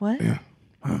 what? Yeah,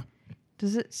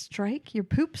 Does it strike? Your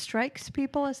poop strikes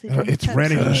people as they drink it's Pepsi?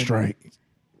 ready to strike.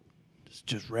 It's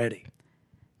just ready.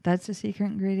 That's the secret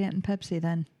ingredient in Pepsi.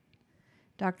 Then,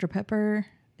 Dr Pepper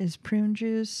is prune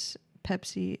juice.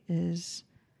 Pepsi is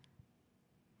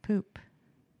poop.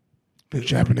 Poop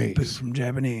Japanese. Poop from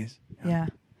Japanese. Yeah.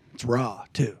 It's raw,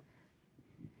 too.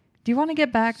 Do you want to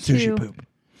get back Sushi to? poop.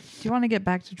 Do you want to get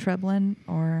back to Treblin,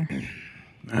 or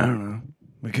I don't know.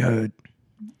 We could.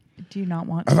 do you not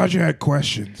want? I thought you had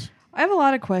questions. I have a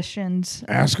lot of questions.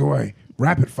 Ask away.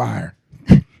 Rapid fire.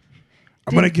 I'm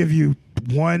going to give you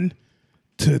 1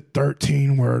 to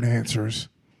 13 word answers,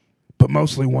 but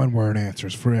mostly 1 word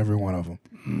answers for every one of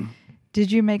them.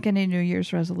 Did you make any New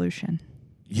Year's resolution?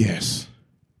 Yes.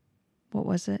 What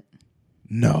was it?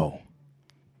 No.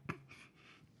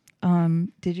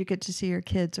 Did you get to see your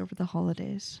kids over the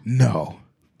holidays? No.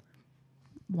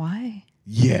 Why?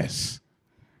 Yes.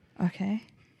 Okay.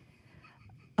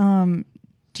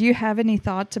 Do you have any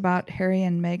thoughts about Harry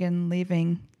and Meghan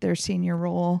leaving their senior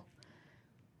role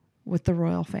with the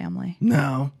royal family?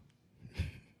 No.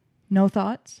 No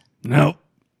thoughts? Nope.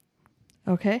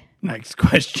 Okay. Next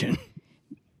question.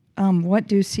 What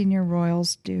do senior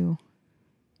royals do?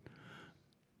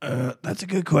 That's a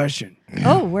good question.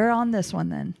 Oh, we're on this one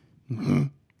then. So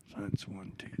that's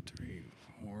 1, 2, 3,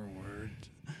 4 words.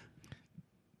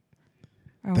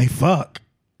 Oh, They fuck.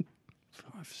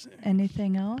 5, 6.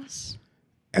 anything else?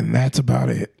 And that's about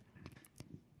it.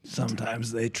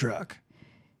 Sometimes they truck.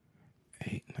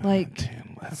 8, 9, Like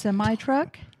 10, 11, semi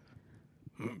truck?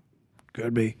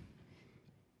 Could be.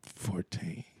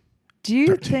 14. Do you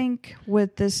 13. think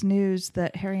with this news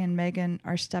that Harry and Meghan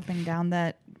are stepping down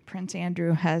that Prince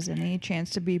Andrew has any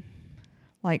chance to be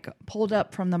like pulled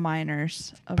up from the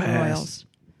minors of the Pass.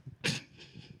 royals?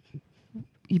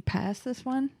 You pass this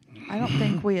one? I don't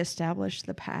think we established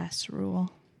the pass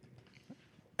rule.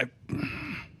 I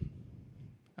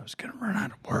was going to run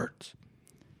out of words.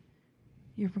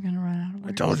 You were going to run out of I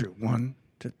words. told you 1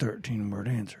 to 13 word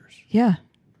answers. Yeah.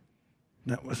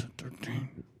 That wasn't 13.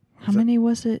 How many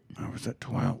was it? I was at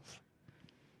 12.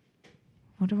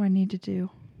 What do I need to do?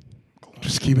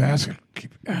 Just keep asking.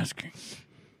 Keep asking.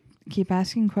 Keep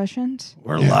asking questions?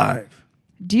 We're Yeah. live.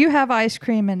 Do you have ice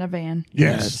cream in a van?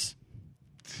 Yes.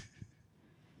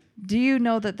 Do you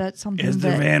know that that's something Is the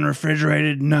that van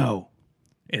refrigerated? No.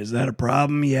 Is that a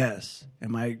problem? Yes.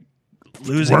 Am I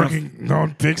losing? Working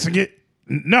on fixing it?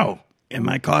 No. Am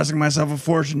I causing myself a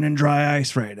fortune in dry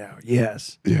ice right now?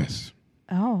 Yes. Yes.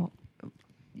 Oh,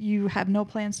 you have no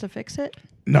plans to fix it?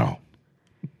 No.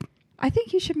 I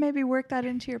think you should maybe work that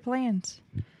into your plans.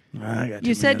 I got You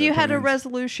too said many you other had a plans.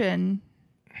 resolution.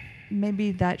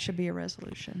 Maybe that should be a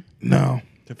resolution. No.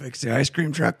 to fix the ice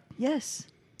cream truck. Yes.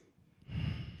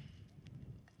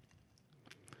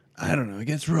 I don't know. It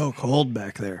gets real cold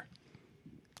back there.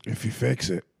 If you fix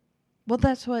it. Well,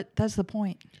 that's the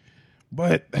point.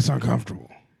 But that's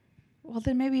uncomfortable. Well,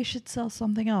 then maybe you should sell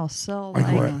something else. Sell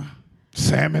Like what?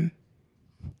 Salmon?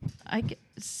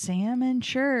 salmon,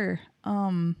 sure.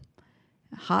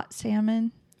 Hot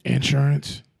salmon.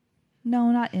 Insurance?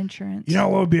 No, not insurance. You know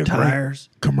what would be a Tires.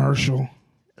 great commercial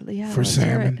Yeah, for let's hear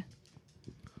salmon?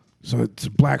 So it's a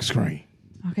black screen.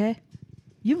 it. Okay.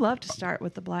 You love to start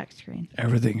with the black screen.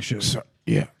 Everything should. So,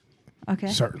 yeah, Okay.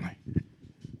 certainly.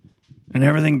 And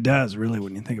everything does, really,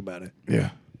 when you think about it.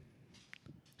 Yeah.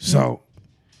 So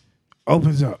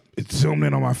opens up. It's zoomed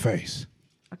in on my face.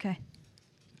 Okay.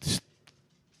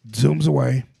 Zooms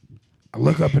away. I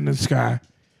look up in the sky.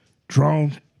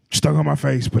 Drone stuck on my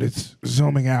face, but it's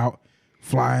zooming out,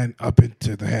 flying up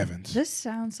into the heavens. This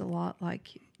sounds a lot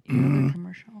like your other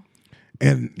commercial.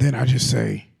 And then I just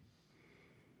say,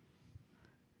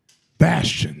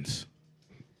 bastions,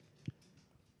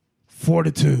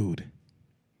 fortitude,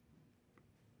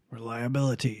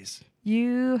 Reliabilities.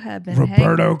 You have been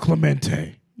Roberto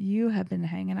Clemente. You have been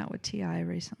hanging out with T.I.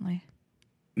 recently.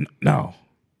 No,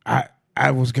 I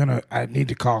need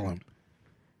to call him.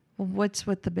 Well, what's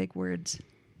with the big words?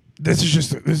 This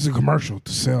is a commercial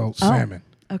to sell salmon.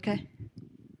 Okay.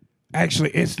 Actually,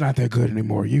 it's not that good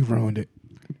anymore. You ruined it.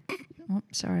 Oh,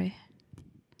 sorry.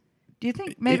 Do you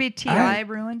think maybe T.I.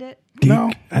 ruined it?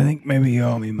 No. I think maybe you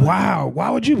owe me money. Wow. Why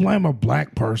would you blame a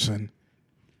black person?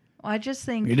 Well, I just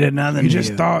think You did nothing. You to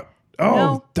just thought,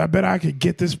 oh, No. I bet I could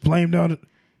get this blamed on it.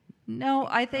 no.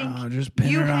 I think Oh, just pin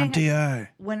you it on hang- T.I.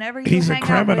 Whenever you He's a hang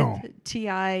criminal. out with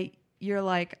T.I., you're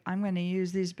like, I'm going to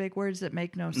use these big words that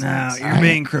make no No, sense. you're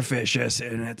being crofficious,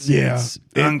 and it's Yeah.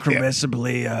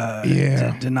 uncrivisibly Yeah.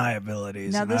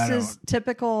 deniabilities. Now and this I is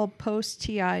typical post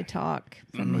Ti talk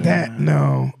from me. That,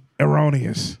 no,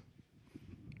 erroneous.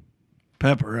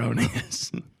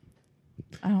 pepperonius.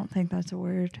 I don't think that's a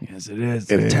word. Yes, it is.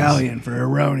 It is. Italian for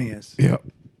erroneous. Yep.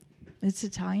 It's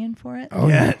Italian for it. Oh,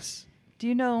 Yes. Do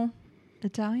you know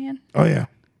Italian? Yeah. Oh, yeah.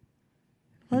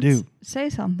 Let's do. say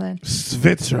something.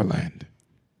 Switzerland.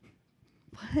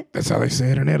 What? That's how they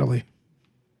say it in Italy.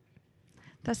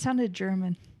 That sounded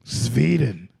German.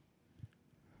 Sweden.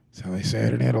 That's how they say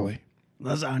it in Italy.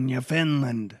 Lasagna,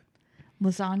 Finland.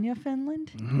 Lasagna,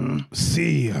 Finland?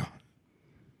 See ya.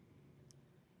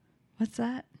 What's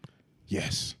that?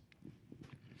 Yes.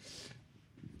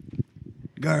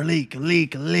 Garlic,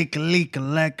 leek,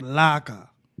 laka.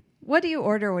 What do you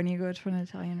order when you go to an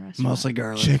Italian restaurant? Mostly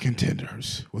garlic. Chicken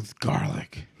tenders with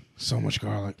garlic. So much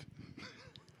garlic.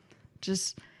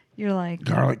 Just, you're like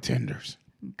Garlic tenders.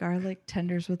 garlic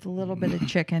tenders with a little bit of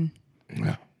chicken.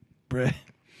 Yeah.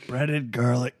 Breaded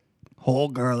garlic, whole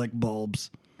garlic bulbs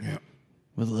Yeah.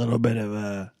 with a little bit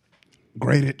of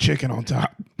Grated chicken on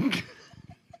top.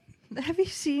 Have you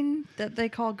seen that they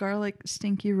call garlic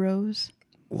stinky rose?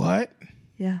 What?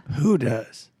 Yeah, who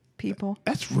does? people.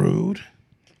 That's rude.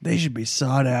 They should be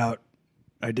sought out,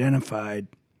 identified,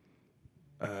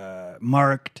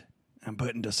 marked, and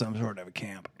put into some sort of a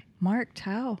camp. Marked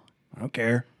how? I don't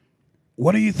care.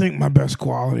 What do you think my best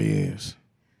quality is?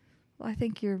 Well, I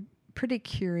think you're pretty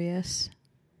curious.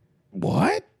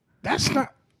 What? That's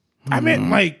not. I meant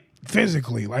like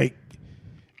physically. Like,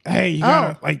 hey, you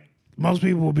gotta like. Most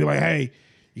people will be like, hey,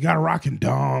 you got a rockin'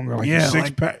 dong, or like Yeah,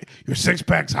 your six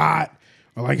pack's hot,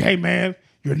 or like, hey man,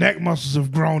 your neck muscles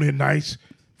have grown in nice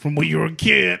from when you were a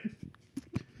kid,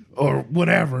 or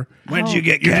whatever. When did you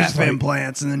get You're calf just like-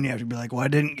 implants? And then you have to be like, well, I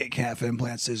didn't get calf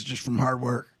implants. It's just from hard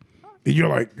work. And you're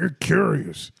like, you're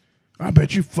curious. I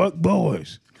bet you fuck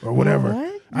boys or whatever.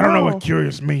 What? I don't know No. what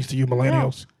curious means to you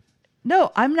millennials.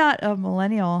 No, I'm not a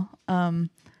millennial.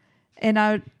 And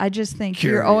I just think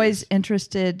you're Curious. always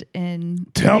interested in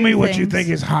Tell new me what you things. think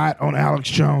is hot on Alex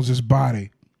Jones's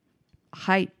body.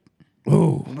 height.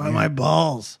 Ooh. By my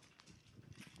balls.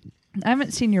 I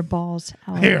haven't seen your balls,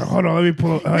 Alex. Here, hold on. Let me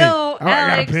pull up. Hey, No, I got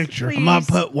a Alex, picture. please. I'm going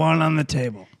to put one on the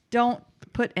table. Don't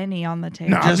put any on the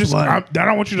table. No, I'm Just just. one. I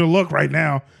don't want you to look right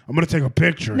now. I'm going to take a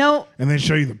picture. No. And then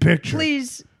show you the picture.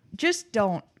 Please, just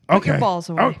don't. Put Okay. your balls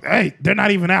away. Oh, hey, they're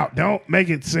not even out. Don't make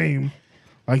it seem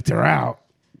like they're out.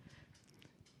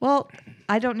 Well,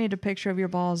 I don't need a picture of your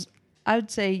balls. I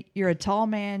would say you're a tall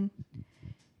man.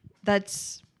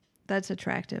 That's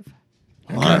attractive.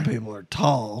 A lot of people are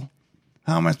tall.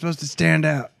 How am I supposed to stand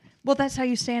out? Well, that's how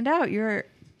you stand out. You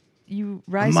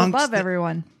rise Amongst above the-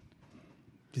 everyone,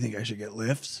 Do you think I should get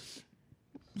lifts?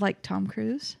 like Tom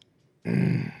Cruise.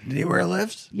 Did he wear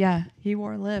lifts? Yeah, he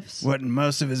wore lifts What, in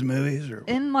most of his movies? Or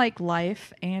in like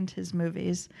life and his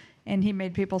movies, and he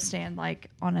made people stand like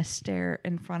on a stair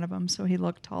in front of him, so he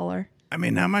looked taller. I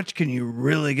mean, how much can you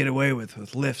really get away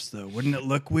with lifts, though? Wouldn't it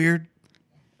look weird?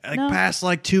 Like, No. past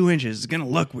like 2 inches, it's going to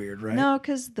look weird, right? No,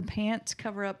 because the pants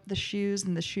cover up the shoes,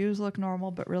 and the shoes look normal,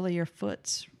 but really your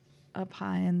foot's up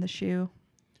high in the shoe.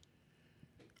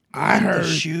 I Wouldn't heard. the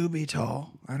shoe be Mm-hmm.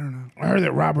 tall? I don't know. I heard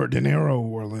that Robert De Niro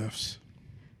wore lifts.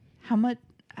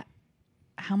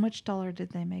 How How much taller did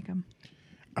they make him?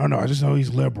 I don't know. I just know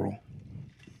he's liberal.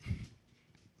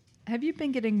 Have you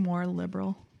been getting more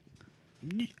liberal?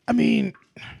 I mean,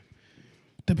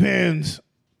 depends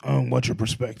on what your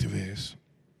perspective is.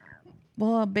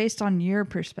 Well, based on your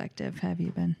perspective, have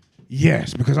you been?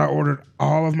 Yes, because I ordered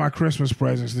all of my Christmas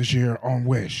presents this year on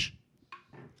Wish.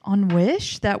 On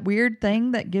Wish? That weird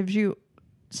thing that gives you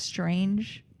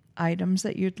strange items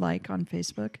that you'd like on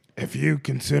Facebook? If you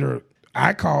consider,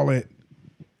 I call it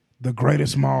the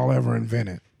greatest mall ever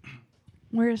invented.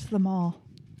 Where's the mall?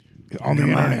 On the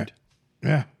your internet. mind.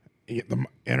 Yeah. The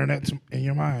internet's in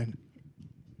your mind.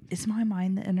 Is my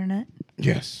mind the internet?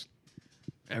 Yes.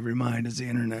 Every mind is the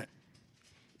internet.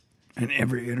 And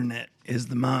every internet is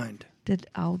the mind. Did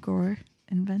Al Gore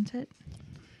invent it?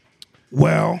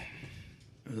 Well,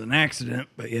 It was an accident,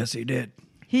 but yes, he did.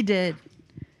 He did.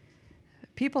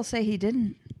 People say he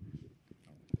didn't.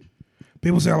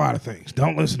 people say a lot of things.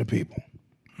 Don't listen to people.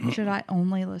 Should I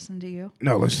only listen to you?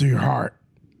 No, listen to your heart.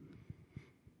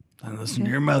 And listen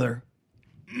to your mother.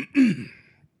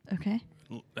 Okay.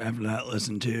 After that,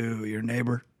 listen to your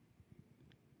neighbor.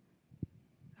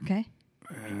 Okay.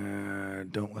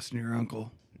 Don't listen to your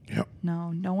uncle. Yep.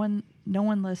 No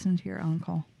one listened to your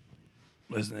uncle.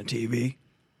 Listen to TV.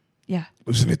 Yeah.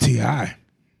 Listen to T.I.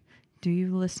 Do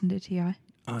you listen to T.I.?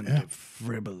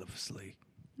 Frivolously.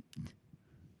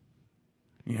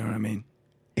 You know what I mean?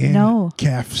 And No.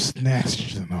 calf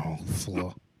snatched on the whole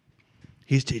floor.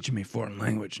 He's teaching me foreign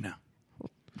language now.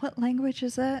 What language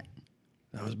is that?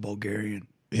 That was Bulgarian.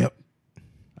 Yep.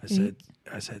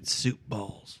 I said soup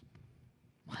balls.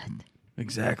 What?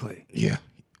 Exactly. Yeah.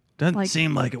 Doesn't Like-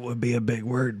 seem like it would be a big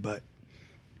word, but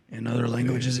in other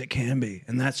languages it can be.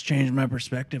 And that's changed my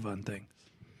perspective on things.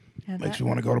 Yeah, Makes that- you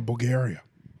want to go to Bulgaria.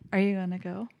 Are you gonna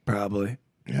go? Probably.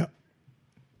 Yep.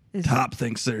 Is Top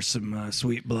thinks there's some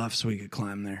sweet bluffs we could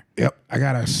climb there. Yep. I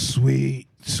got a sweet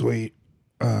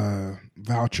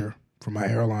voucher from my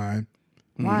airline.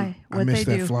 Why? I What they missed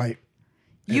that do? flight.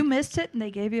 You missed it and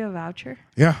they gave you a voucher?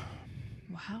 Yeah.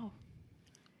 Wow.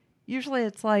 Usually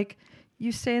it's like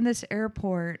you stay in this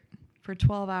airport for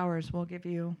 12 hours, we'll give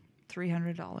you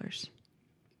 $300.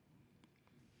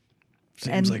 Seems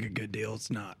And- like a good deal.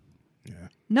 It's not. Yeah.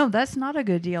 No, that's not a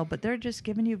good deal, but they're just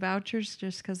giving you vouchers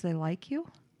just because they like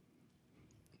you?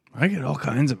 I get all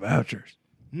kinds of vouchers.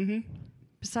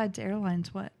 Besides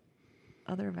airlines, what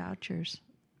other vouchers?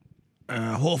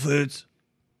 Whole Foods.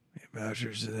 We have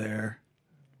vouchers there.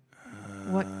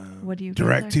 What do you get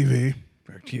Direct there? TV,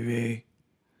 DirecTV.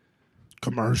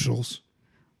 commercials.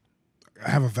 I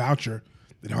have a voucher.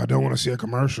 I don't want to see a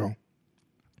commercial.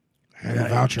 Hand Yeah, a you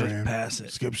voucher just in. pass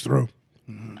it. Skips through.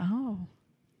 Oh.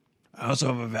 I also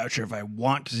have a voucher if I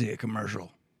want to see a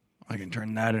commercial. I can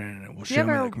turn that in and it will Do you show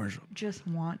me ever the commercial. just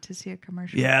want to see a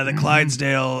commercial? Yeah, the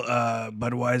Clydesdale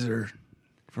Budweiser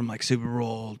from like Super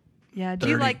Bowl. Yeah. Do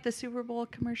you 30. like the Super Bowl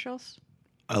commercials?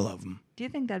 I love them. Do you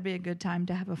think that'd be a good time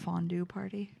to have a fondue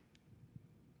party?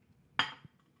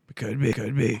 Could be.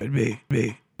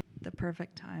 The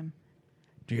perfect time.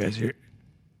 Do you guys hear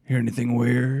anything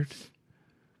weird?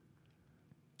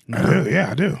 I do.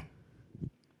 Yeah, I do.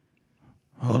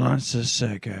 Hold on just a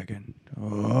second.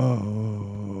 Oh.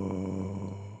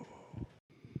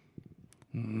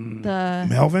 The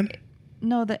Melvin?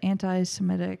 the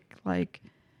anti-Semitic like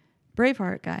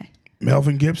Braveheart guy.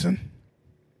 Melvin Gibson?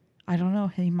 I don't know.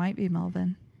 He might be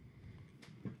Melvin.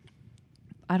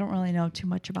 I don't really know too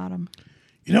much about him.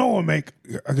 You know what would make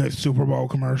a good Super Bowl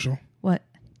commercial? What?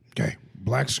 Okay,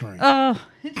 black screen. Oh,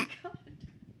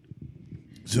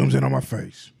 Zooms in on my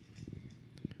face.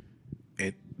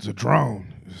 It's a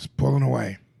drone. It's pulling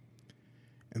away.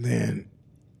 And then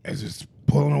as it's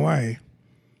pulling away,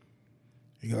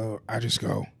 I just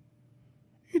go,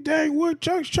 you dang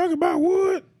woodchucks talking about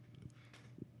wood.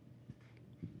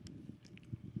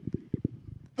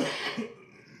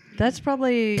 that's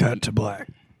probably Cut to black.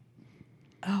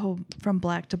 from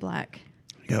Black to Black.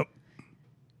 Yep.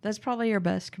 That's probably your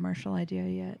best commercial idea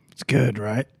yet. It's good,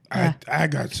 right? Yeah. I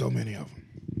got so many of them.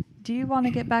 Do you want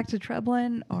to get back to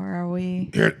Treblin, or are we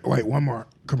Here, wait, one more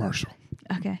commercial.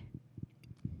 okay?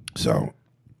 So,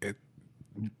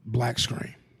 black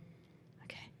screen.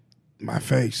 Okay. My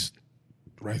face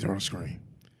right there on the screen.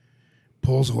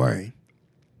 Pulls away.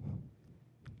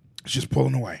 It's just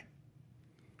pulling away.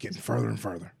 Getting further and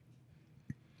further.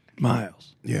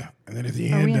 Miles. Yeah. And then at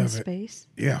the Are end we in of it. space?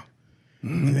 Yeah.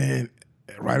 And then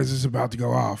right as it's about to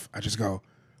go off, I just go,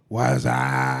 was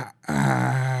I?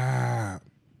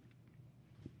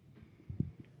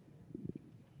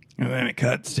 And then it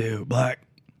cuts to black.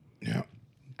 Yeah.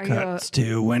 Are you a Cuts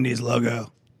to Wendy's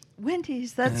logo.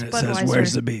 Wendy's? That's And it Budweiser. says,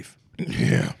 "Where's the beef?"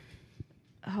 Yeah.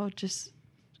 Oh, just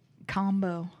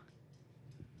combo.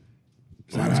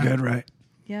 Sounds good, right?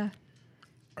 Yeah.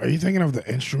 Are you thinking of the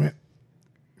instrument?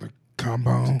 The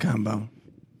combo? Combo.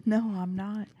 No, I'm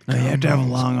not. No, you have to have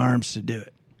long arms to do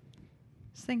it. I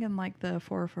was thinking like the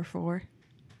 4-for-4.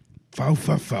 Fo,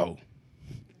 fo, fo.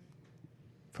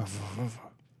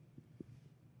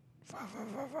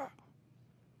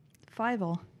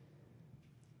 Fivel.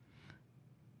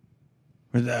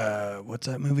 What's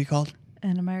that movie called?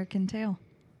 An American Tale.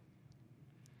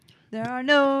 There are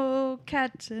no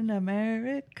cats in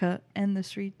America, and the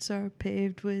streets are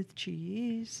paved with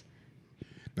cheese.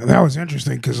 Now, that was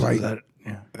interesting because, like, Is that,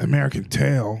 yeah. American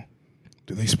Tail,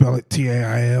 do they spell it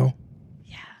Tail?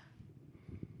 Yeah.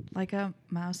 Like a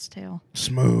mouse tail.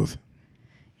 Smooth.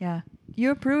 Yeah.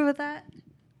 You approve of that?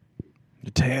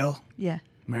 The tail? Yeah.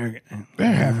 American.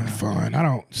 They're having fun. I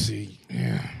don't see.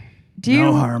 Yeah. Do you?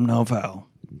 No harm, no foul.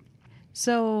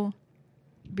 So,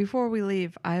 before we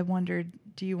leave, I wondered,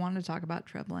 do you want to talk about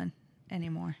Treblin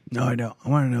anymore? No, I don't. I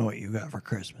want to know what you got for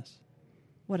Christmas.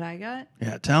 What I got?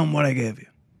 Yeah, tell them what I gave you.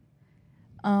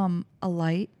 A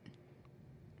light.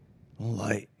 A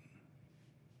light.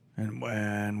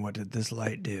 And what did this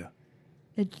light do?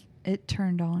 It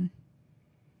turned on.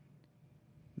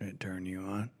 Did it turn you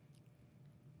on?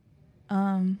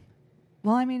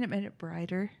 Well, I mean, it made it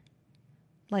brighter.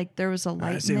 Like there was a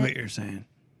light. I see in what it. you're saying.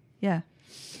 Yeah.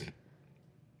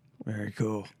 Very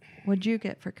cool. What'd you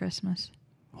get for Christmas?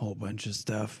 A whole bunch of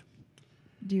stuff.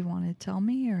 Do you want to tell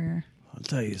me or? I'll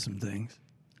tell you some things.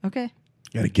 Okay.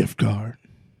 Got a gift card.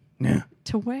 Yeah.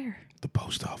 To where? The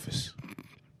post office.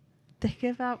 They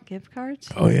give out gift cards?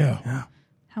 Oh, yeah. Yeah.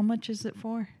 How much is it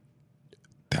for?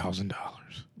 $1,000.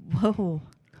 Whoa.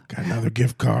 Got another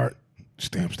gift card.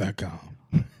 Stamps.com.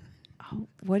 Oh,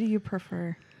 what do you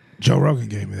prefer? Joe Rogan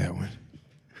gave me that one.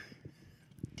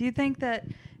 Do you think that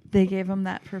they gave him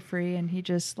that for free and he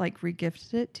just like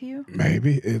regifted it to you?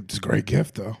 Maybe. It's a great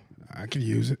gift, though. I could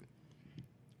use it.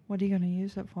 What are you going to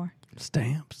use it for?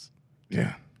 Stamps.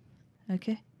 Yeah.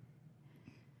 Okay.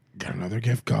 Got another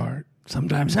gift card.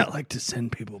 Sometimes I like to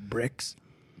send people bricks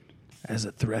as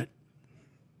a threat,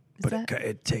 Is but that,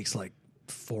 it takes like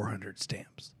 400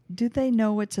 stamps. do they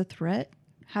know it's a threat?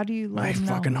 How do you let I them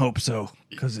know? fucking hope so,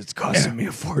 because it's costing me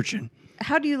a fortune.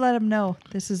 How do you let them know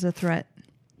this is a threat?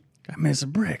 I miss a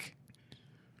brick.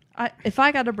 If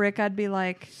I got a brick, I'd be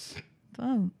like,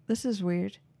 oh, this is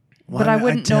weird. Well, But I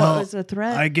wouldn't know it was a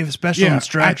threat. I give special Yeah,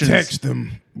 instructions. I text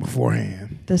them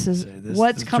beforehand. This is This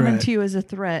what's is a coming threat. to you as a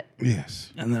threat.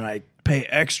 Yes. And then I pay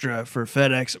extra for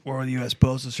FedEx or the U.S.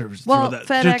 Postal Service to Well, throw,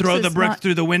 FedEx to throw the is brick not-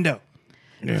 through the window.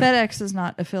 Yeah. FedEx is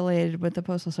not affiliated with the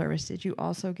Postal Service. Did you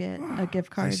also get a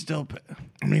gift I card? still pay.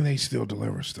 I mean, they still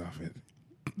deliver stuff.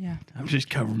 Yeah. I'm just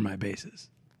covering my bases.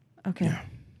 Okay. Yeah.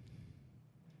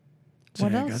 So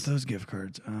What yeah, I else? got those gift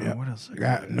cards. Yeah. What else? I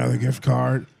Got another gift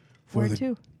card for Where the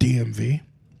to? DMV.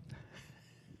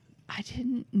 I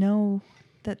didn't know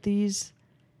that these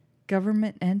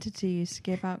government entities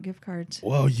gave out gift cards.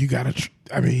 Well, you got to,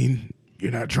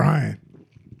 you're not trying.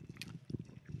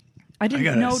 I I didn't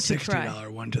got know a to try.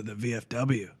 $60 one to the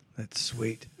VFW. That's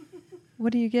sweet.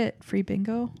 What do you get? Free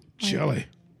bingo? Like, Chili.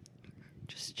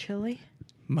 Just chili?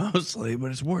 Mostly,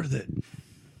 but it's worth it.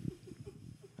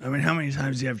 I mean, how many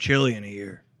times do you have chili in a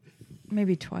year?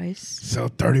 Maybe twice. So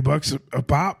 $30 a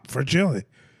pop for chili.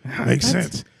 Makes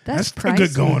sense. that's a good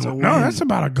pricey. going. That's a No, win. that's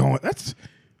about a going. That's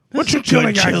what's a your chili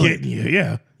good guy chili. getting you?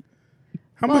 Yeah.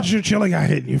 How much your chili guy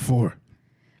hitting you for?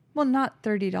 Well, not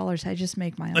 $30. I just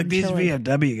make my own Like these chili.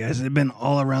 VFW guys, they've been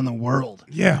all around the world.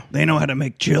 Yeah. They know how to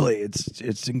make chili.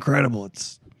 It's incredible.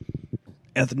 It's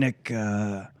ethnic,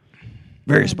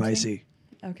 very spicy.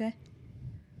 Okay.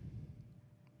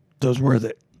 So it's worth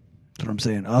it. That's what I'm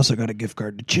saying. I also got a gift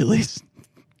card to Chili's.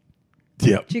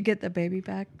 Yep. Did you get the baby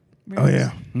back ribs? Oh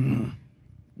yeah.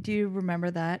 Do you remember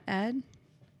that ad?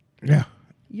 Yeah.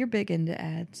 You're big into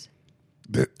ads.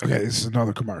 Okay, this is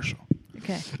another commercial.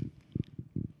 Okay.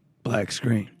 Black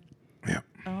screen. Yeah.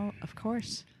 Oh, of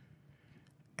course.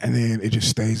 And then it just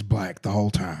stays black the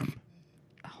whole time.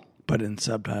 But in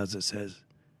subtitles it says,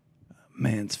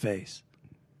 man's face.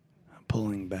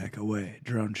 Pulling back away.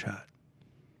 Drone shot.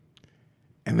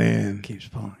 And then Keeps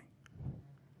pulling.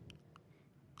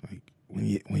 like, when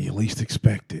you least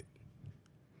expect it,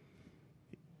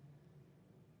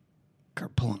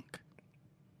 Kerplunk.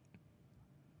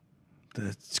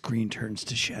 The screen turns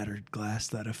to shattered glass.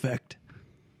 That effect.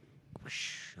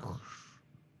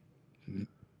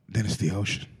 then it's the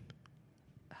ocean.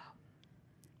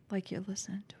 Like you're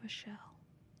listening to a shell.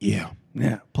 Yeah.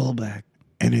 Yeah, pull back.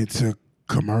 And it's a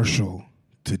commercial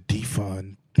to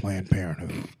defund Planned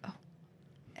Parenthood.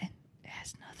 And it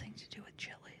has nothing to do with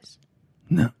chilies.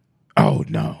 No. Oh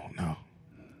no.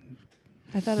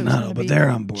 I thought it was No, gonna but be they're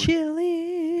on board.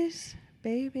 Chili's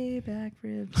baby back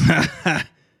ribs. I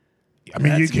mean,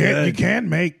 That's you good. can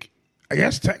make, I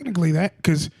guess technically that,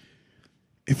 because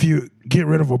if you get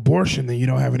rid of abortion, then you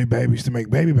don't have any babies to make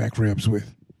baby back ribs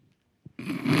with.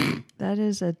 That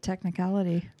is a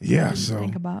technicality. Yeah, to so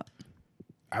think about.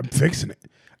 I'm fixing it.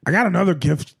 I got another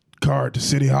gift card to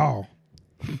City Hall.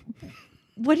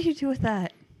 What do you do with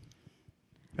that?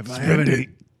 If I Spend have it.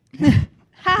 any,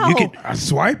 How? You can- I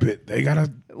swipe it. They got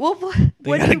a, well, what, they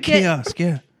what got do a you get? kiosk.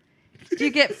 Yeah, Do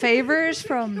you get favors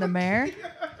from the mayor?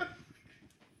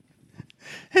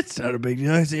 it's not a big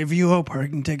deal. If you owe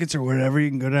parking tickets or whatever, you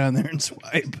can go down there and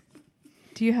swipe.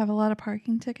 Do you have a lot of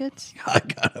parking tickets? I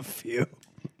got a few.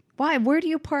 Why? Where do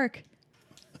you park?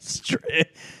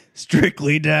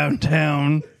 Strictly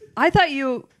downtown. I thought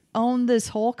you owned this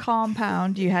whole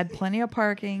compound. You had plenty of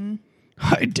parking,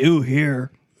 I do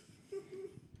here.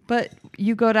 but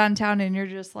you go downtown and you're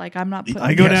just like, I'm not putting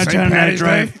I go St. downtown and I Patty's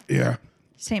drive. Day? Yeah.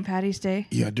 St. Patty's Day.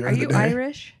 Yeah, Are during the you day.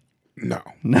 Irish? No.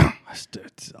 No,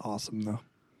 it's awesome though.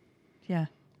 Yeah.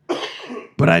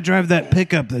 But I drive that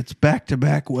pickup that's back to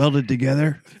back welded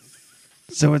together,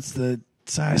 so it's the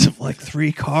size of like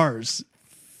 3 cars.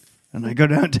 And I go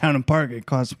downtown and park. It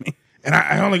costs me. And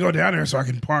I only go down there so I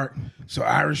can park. So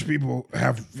Irish people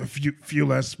have a few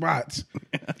less spots.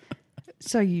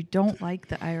 So you don't like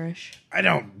the Irish? I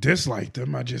don't dislike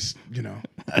them. I just,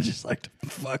 I just like to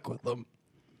fuck with them.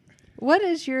 What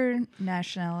is your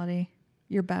nationality?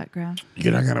 Your background?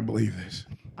 you're not gonna believe this.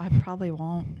 I probably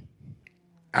won't.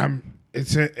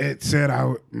 It said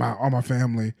all my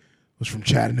family was from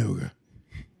Chattanooga.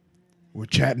 We're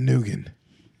Chattanoogan.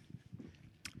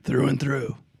 Through and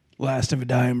through. Last of a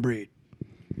dying breed.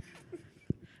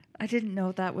 I didn't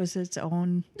know that was its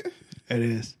own. It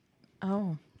is.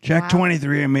 Oh. Check wow.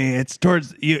 23 and me. It's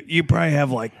towards you. You probably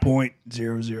have like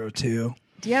 0.002.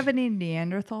 Do you have any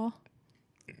Neanderthal?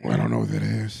 Well, I don't know what that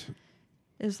is.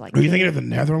 Is like Are you thinking of the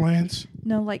Netherlands?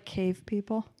 no, like cave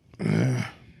people.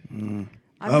 I'm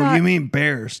Oh, not- you mean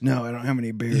bears? No, I don't have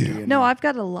any bear DNA. No, I've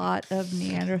got a lot of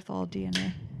Neanderthal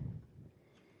DNA.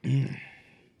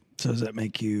 So does that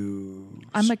make you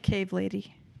I'm a cave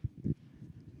lady.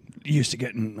 used to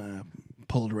getting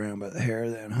pulled around by the hair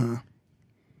then, huh?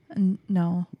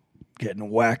 No,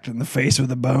 Getting whacked in the face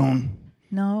with a bone?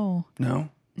 no, No?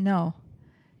 no.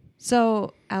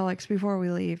 So, Alex, before we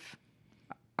leave,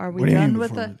 are we What do you done mean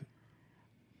with before the? we-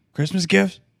 Christmas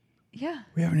gifts? Yeah.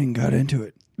 We haven't even got into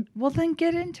it. Well, then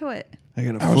get into it. I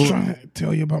got a I was full. trying to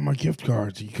tell you about my gift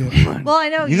cards. You could. Well, I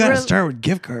know You got to were- start with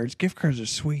gift cards. Gift cards are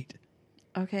sweet.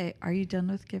 Okay, are you done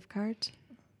with gift cards?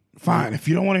 Fine. If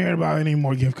you don't want to hear about any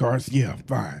more gift cards, yeah,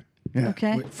 fine. Yeah.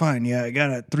 Okay. Fine. Yeah, I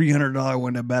got a $300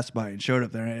 one at Best Buy and showed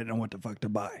up there and I didn't know what the fuck to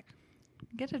buy.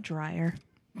 Get a dryer.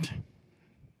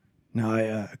 No,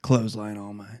 I clothesline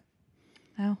all mine.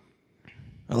 Oh,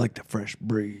 I like the fresh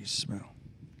breeze smell.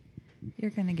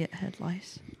 you're gonna get head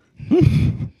lice.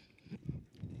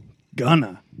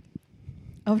 Gonna.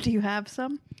 Oh, do you have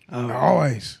some?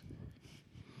 Always.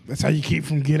 That's how you keep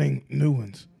from getting new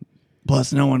ones.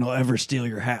 Plus, no one will ever steal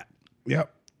your hat.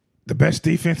 Yep. The best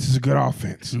defense is a good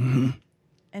offense.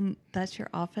 And that's your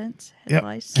offense, head Yep.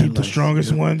 lice. Keep the lice,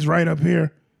 strongest ones right up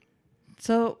here.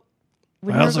 So,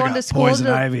 when I you were also going got to school, poison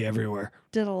ivy everywhere.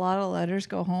 did a lot of letters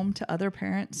go home to other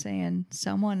parents saying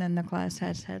someone in the class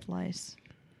has head lice,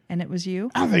 and it was you?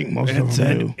 I think most It of them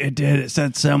said knew. it did. It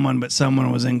said someone, but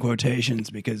someone was in quotations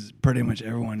because pretty much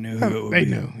everyone knew who it would They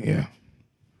be. knew, yeah.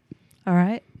 All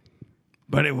right.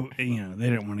 But it, they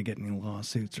didn't want to get any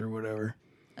lawsuits or whatever.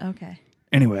 Okay.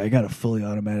 Anyway, I got a fully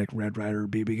automatic Red Ryder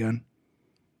BB gun.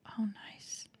 Oh,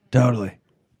 nice. Totally.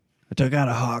 I took out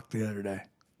a hawk the other day.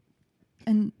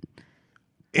 And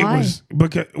It Why? was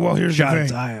because here's Shot the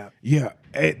its thing. eye out. Yeah,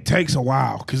 it takes a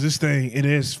while because this thing it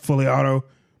is fully auto,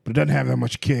 but it doesn't have that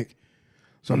much kick.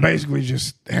 So I basically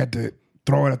just had to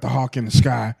throw it at the hawk in the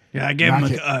sky. Yeah, I gave him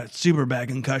knock it. a super bad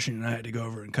concussion, and I had to go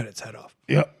over and cut its head off.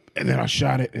 Yep, and then I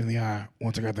shot it in the eye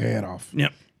once I got the head off.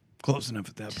 Yep, close enough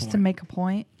at that just point. to make a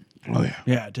point. Oh yeah,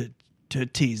 Yeah, to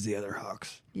tease the other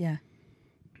hawks. Yeah.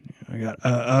 I got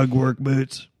UGG work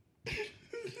boots.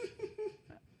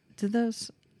 Did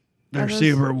those? They're Are those-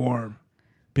 super warm.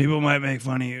 People might make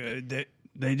fun of you.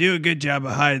 They do a good job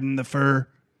of hiding the fur.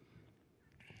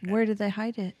 Where did they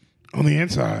hide it? on the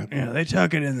inside. Yeah, they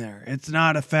tuck it in there. It's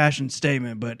not a fashion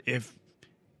statement, but if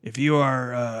you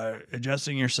are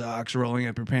adjusting your socks, rolling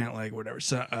up your pant leg, whatever,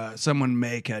 someone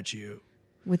may catch you,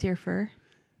 With your fur?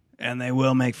 and they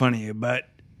will make fun of you. But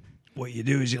what you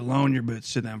do is you loan your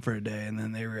boots to them for a day, and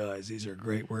then they realize these are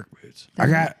great work boots. I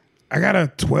got a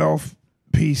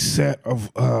 12-piece set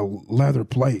of leather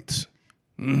plates.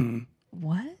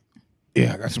 What?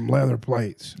 Yeah, I got some leather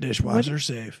plates. Dishwasher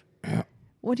safe. Yeah.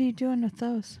 What are you doing with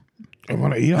those? I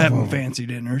want to eat off Having of them. fancy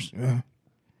dinners. Yeah.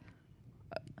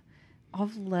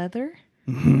 Of leather?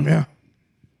 Yeah.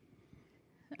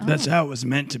 That's how it was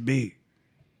meant to be.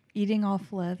 Eating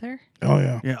off leather? Oh,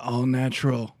 yeah. Yeah, all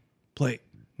natural plate.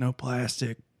 No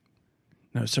plastic.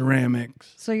 No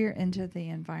ceramics. So you're into the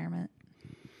environment.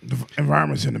 The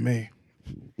environment's into me.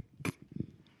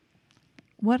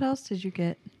 What else did you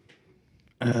get?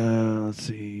 Let's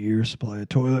see. Year supply of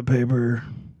toilet paper.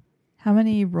 How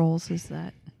many rolls is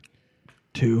that?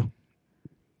 2.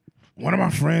 One of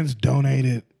my friends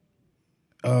donated,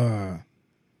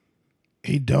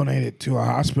 he donated to a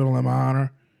hospital in my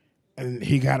honor, and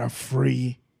he got a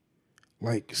free,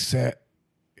 set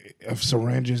of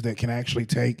syringes that can actually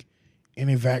take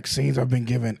any vaccines I've been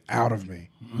given out of me.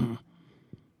 Mm-hmm.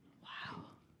 Wow.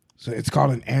 So it's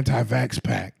called an anti-vax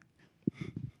pack.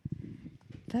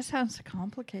 That sounds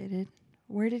complicated.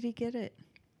 Where did he get it?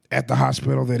 At the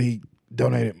hospital that he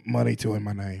donated money to in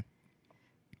my name.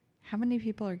 How many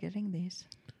people are getting these?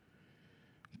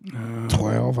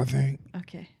 12, I think.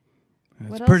 Okay. It's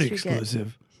What else pretty you get?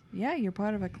 exclusive. Yeah, you're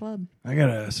part of a club. I got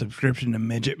a subscription to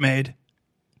Midget Maid.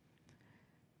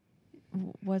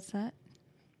 What's that?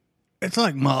 It's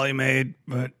like Molly Maid,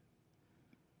 but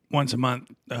once a month,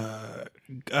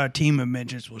 a team of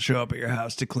midgets will show up at your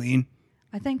house to clean.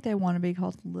 I think they want to be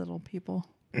called little people.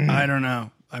 I don't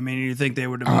know. I mean, you think they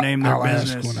would have named their I'll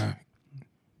business? ask when I...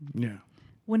 Yeah.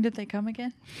 When did they come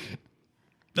again?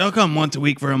 They'll come once a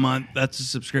week for a month. That's a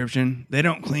subscription. They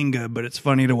don't clean good, but it's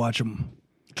funny to watch them.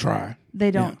 Try.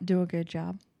 They don't do a good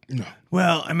job. No.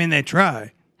 Well, I mean, they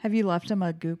try. Have you left them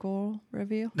a Google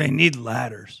review? They need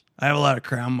ladders. I have a lot of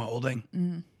crown molding.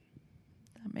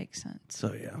 That makes sense.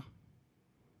 So, yeah.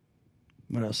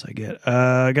 What else I get?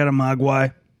 I got a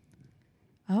Mogwai.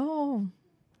 Oh,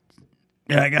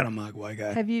 Yeah, I got a Mogwai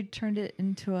guy. have you turned it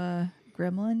into a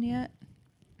gremlin yet?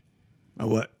 A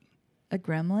what? A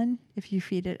gremlin? If you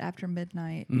feed it after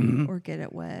midnight or get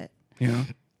it wet, Yeah.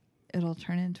 it'll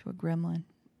turn into a gremlin.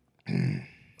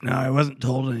 No, I wasn't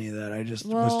told any of that. I just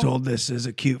Well- was told this is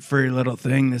a cute, furry little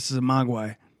thing. This is a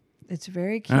Mogwai. It's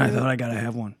very cute. And I thought I got to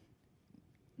have one.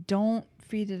 Don't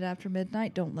feed it after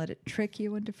midnight. Don't let it trick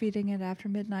you into feeding it after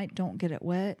midnight. Don't get it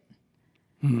wet.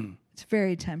 It's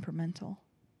very temperamental.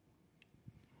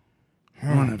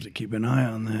 I'm going to have to keep an eye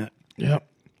on that. Yep.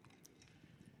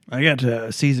 I got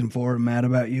to season 4 of Mad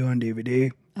About You on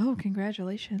DVD. Oh,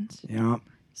 congratulations. Yeah.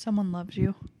 Someone loves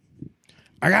you.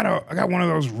 I got one of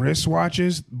those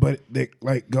wristwatches, but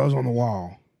that goes on the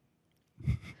wall.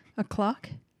 A clock?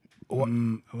 What?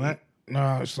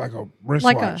 No, it's like a Like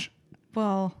wristwatch.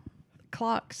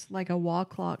 clocks, like a wall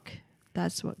clock.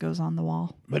 That's what goes on the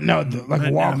wall. But no, a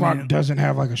But, wall I clock mean- doesn't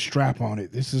have like a strap on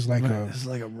it. This is like a This is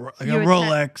like a You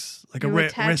Rolex, like a You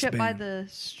attach wristband. it by the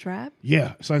strap?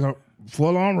 yeah, it's like a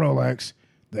full on Rolex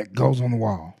that goes on the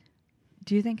wall.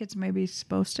 Do you think it's maybe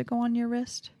supposed to go on your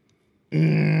wrist?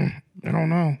 I don't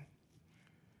know.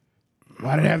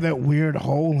 Why did it have that weird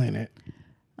hole in it?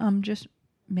 Just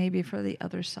maybe for the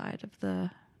other side of the...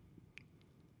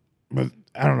 But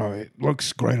I don't know. It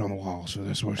looks great on the wall, so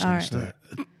that's where it's All going right. to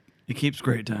stay. It keeps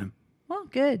great time. Well,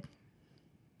 good.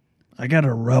 I got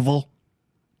a Revel.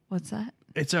 What's that?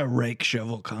 It's a rake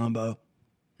shovel combo.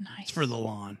 Nice. It's for the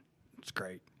lawn. It's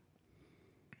great.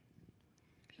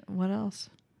 What else?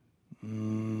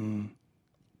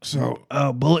 So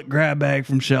Oh, bullet grab bag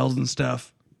from Shells and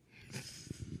Stuff.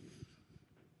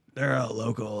 They're a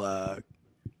local.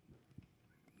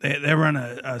 They run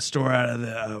a store out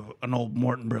of an old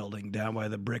Morton building down by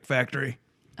the brick factory.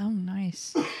 Oh,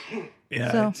 nice.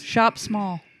 Yeah, So, shop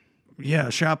small. yeah,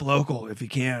 shop local if you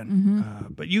can.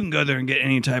 But you can go there and get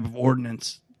any type of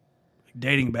ordnance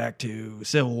dating back to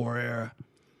Civil War era.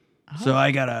 So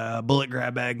I got a bullet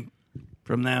grab bag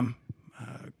from them.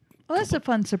 Well, that's a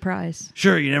fun surprise.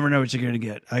 Sure, you never know what you're going to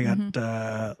get. I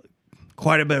got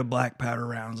quite a bit of black powder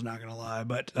rounds, not going to lie,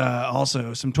 but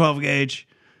also some 12 gauge,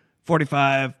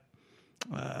 45,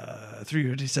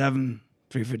 357,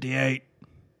 358,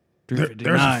 there's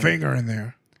 359. a finger in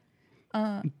there.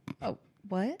 Oh,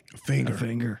 what? A finger. A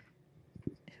finger.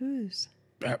 Whose?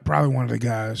 Probably one of the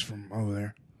guys from over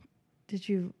there. Did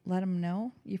you let them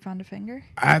know you found a finger?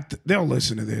 They'll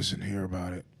listen to this and hear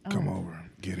about it. Come over,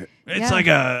 get it. It's Yeah. like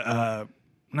a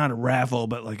not a raffle,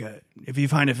 but like if you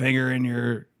find a finger in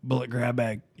your bullet grab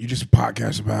bag, You just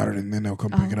podcast about it, and then they'll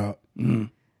come pick it up.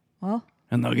 Well,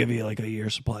 and they'll give you like a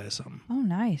year's supply of something. oh,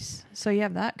 nice. So you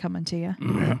have that coming to you.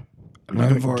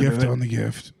 Another forward to gift it. on the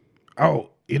gift. Oh,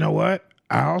 you know what?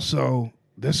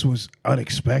 This was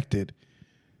unexpected.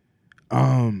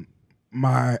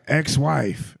 My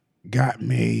ex-wife got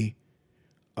me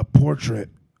a portrait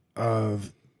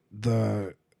of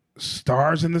the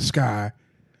stars in the sky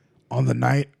on the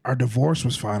night our divorce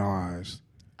was finalized.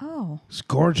 Oh, It's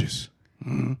gorgeous.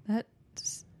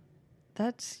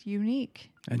 that's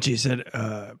unique. And she said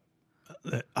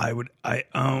that I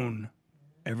own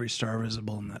every star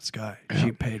visible in that sky.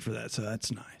 She paid for that, so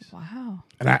that's nice. Wow.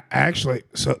 And I actually,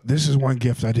 so this is one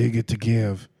gift I did get to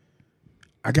give.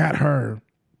 I got her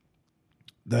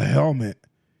the helmet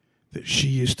that she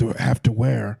used to have to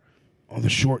wear on the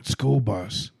short school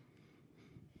bus.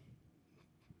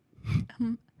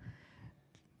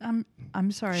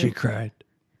 I'm sorry. She cried.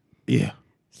 Yeah.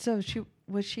 So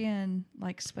was she in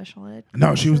like special ed?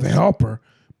 No, she was the classes? helper,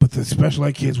 but the special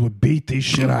ed kids would beat the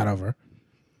shit out of her.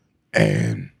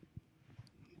 And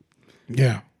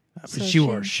yeah. But So she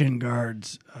wore shin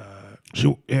guards. A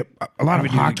lot of Heavy-duty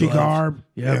hockey gloves. garb.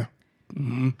 Yep.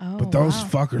 Yeah. Oh, But those wow.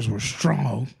 fuckers were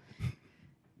strong.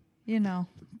 You know,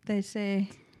 they say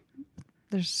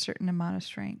there's a certain amount of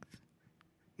strength.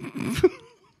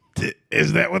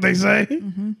 Is that what they say?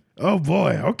 Mm-hmm. Oh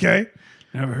boy. Okay.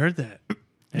 Never heard that.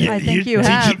 I think you teaching-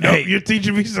 have. No, you're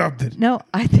teaching me something. No,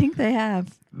 I think they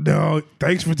have. No,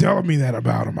 thanks for telling me that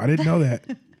about them. I didn't know that.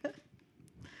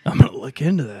 I'm gonna look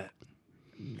into that.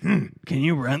 Can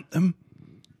you rent them?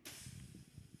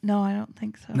 No, I don't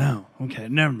think so. No. Okay,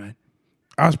 never mind.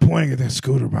 I was pointing at that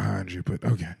scooter behind you, but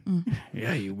okay.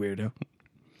 Yeah, you weirdo.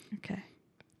 Okay.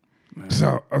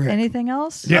 So, okay. Anything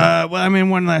else? Yeah. Well, I mean,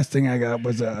 one last thing I got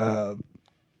was a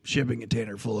shipping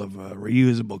container full of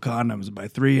reusable condoms by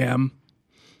 3M.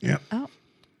 Yeah. Oh,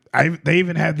 They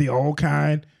even had the old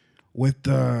kind with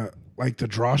the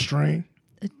drawstring.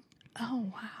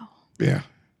 oh wow. Yeah.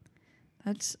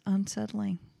 That's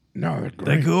unsettling. No, they're The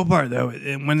great. cool part, though,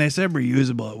 when they said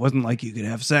reusable, it wasn't like you could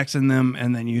have sex in them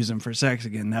and then use them for sex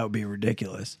again. That would be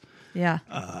ridiculous. Yeah.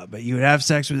 But you would have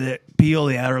sex with it, peel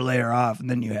the outer layer off, and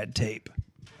then you had tape,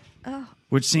 Oh,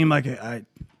 which seemed like a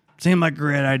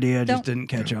great idea. Just Don't- didn't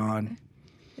catch on.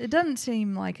 it doesn't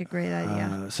seem like a great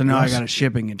idea. So now I got a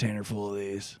shipping container full of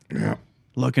these. Yeah.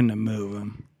 Looking to move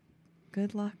them.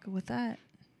 Good luck with that.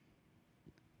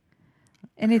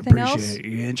 Anything else? Appreciate it.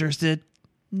 You interested?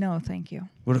 No, thank you.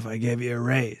 What if I gave you a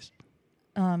raise?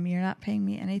 You're not paying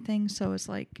me anything, so it's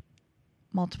like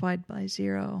multiplied by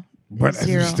 0. But is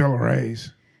 0. it's still a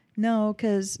raise. No,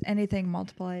 because anything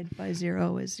multiplied by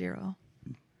 0 is 0.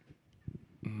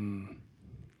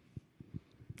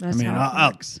 That's I mean, how it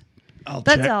I'll- works. I'll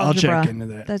That's check. I'll algebra. check into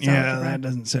that. That's yeah, algebra. that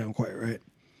doesn't sound quite right.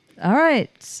 All right,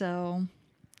 so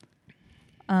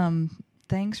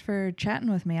thanks for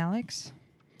chatting with me, Alex.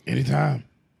 Anytime.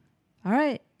 All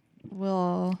right,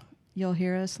 well, you'll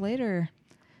hear us later.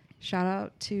 Shout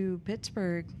out to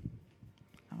Pittsburgh.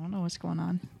 I don't know what's going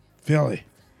on. Philly.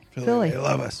 Philly. They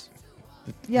love us.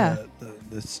 Yeah,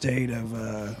 The state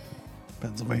of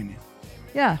Pennsylvania.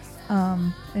 yeah,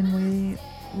 and we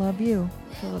love you,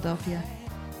 Philadelphia.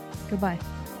 Goodbye.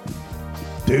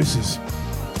 Deuces.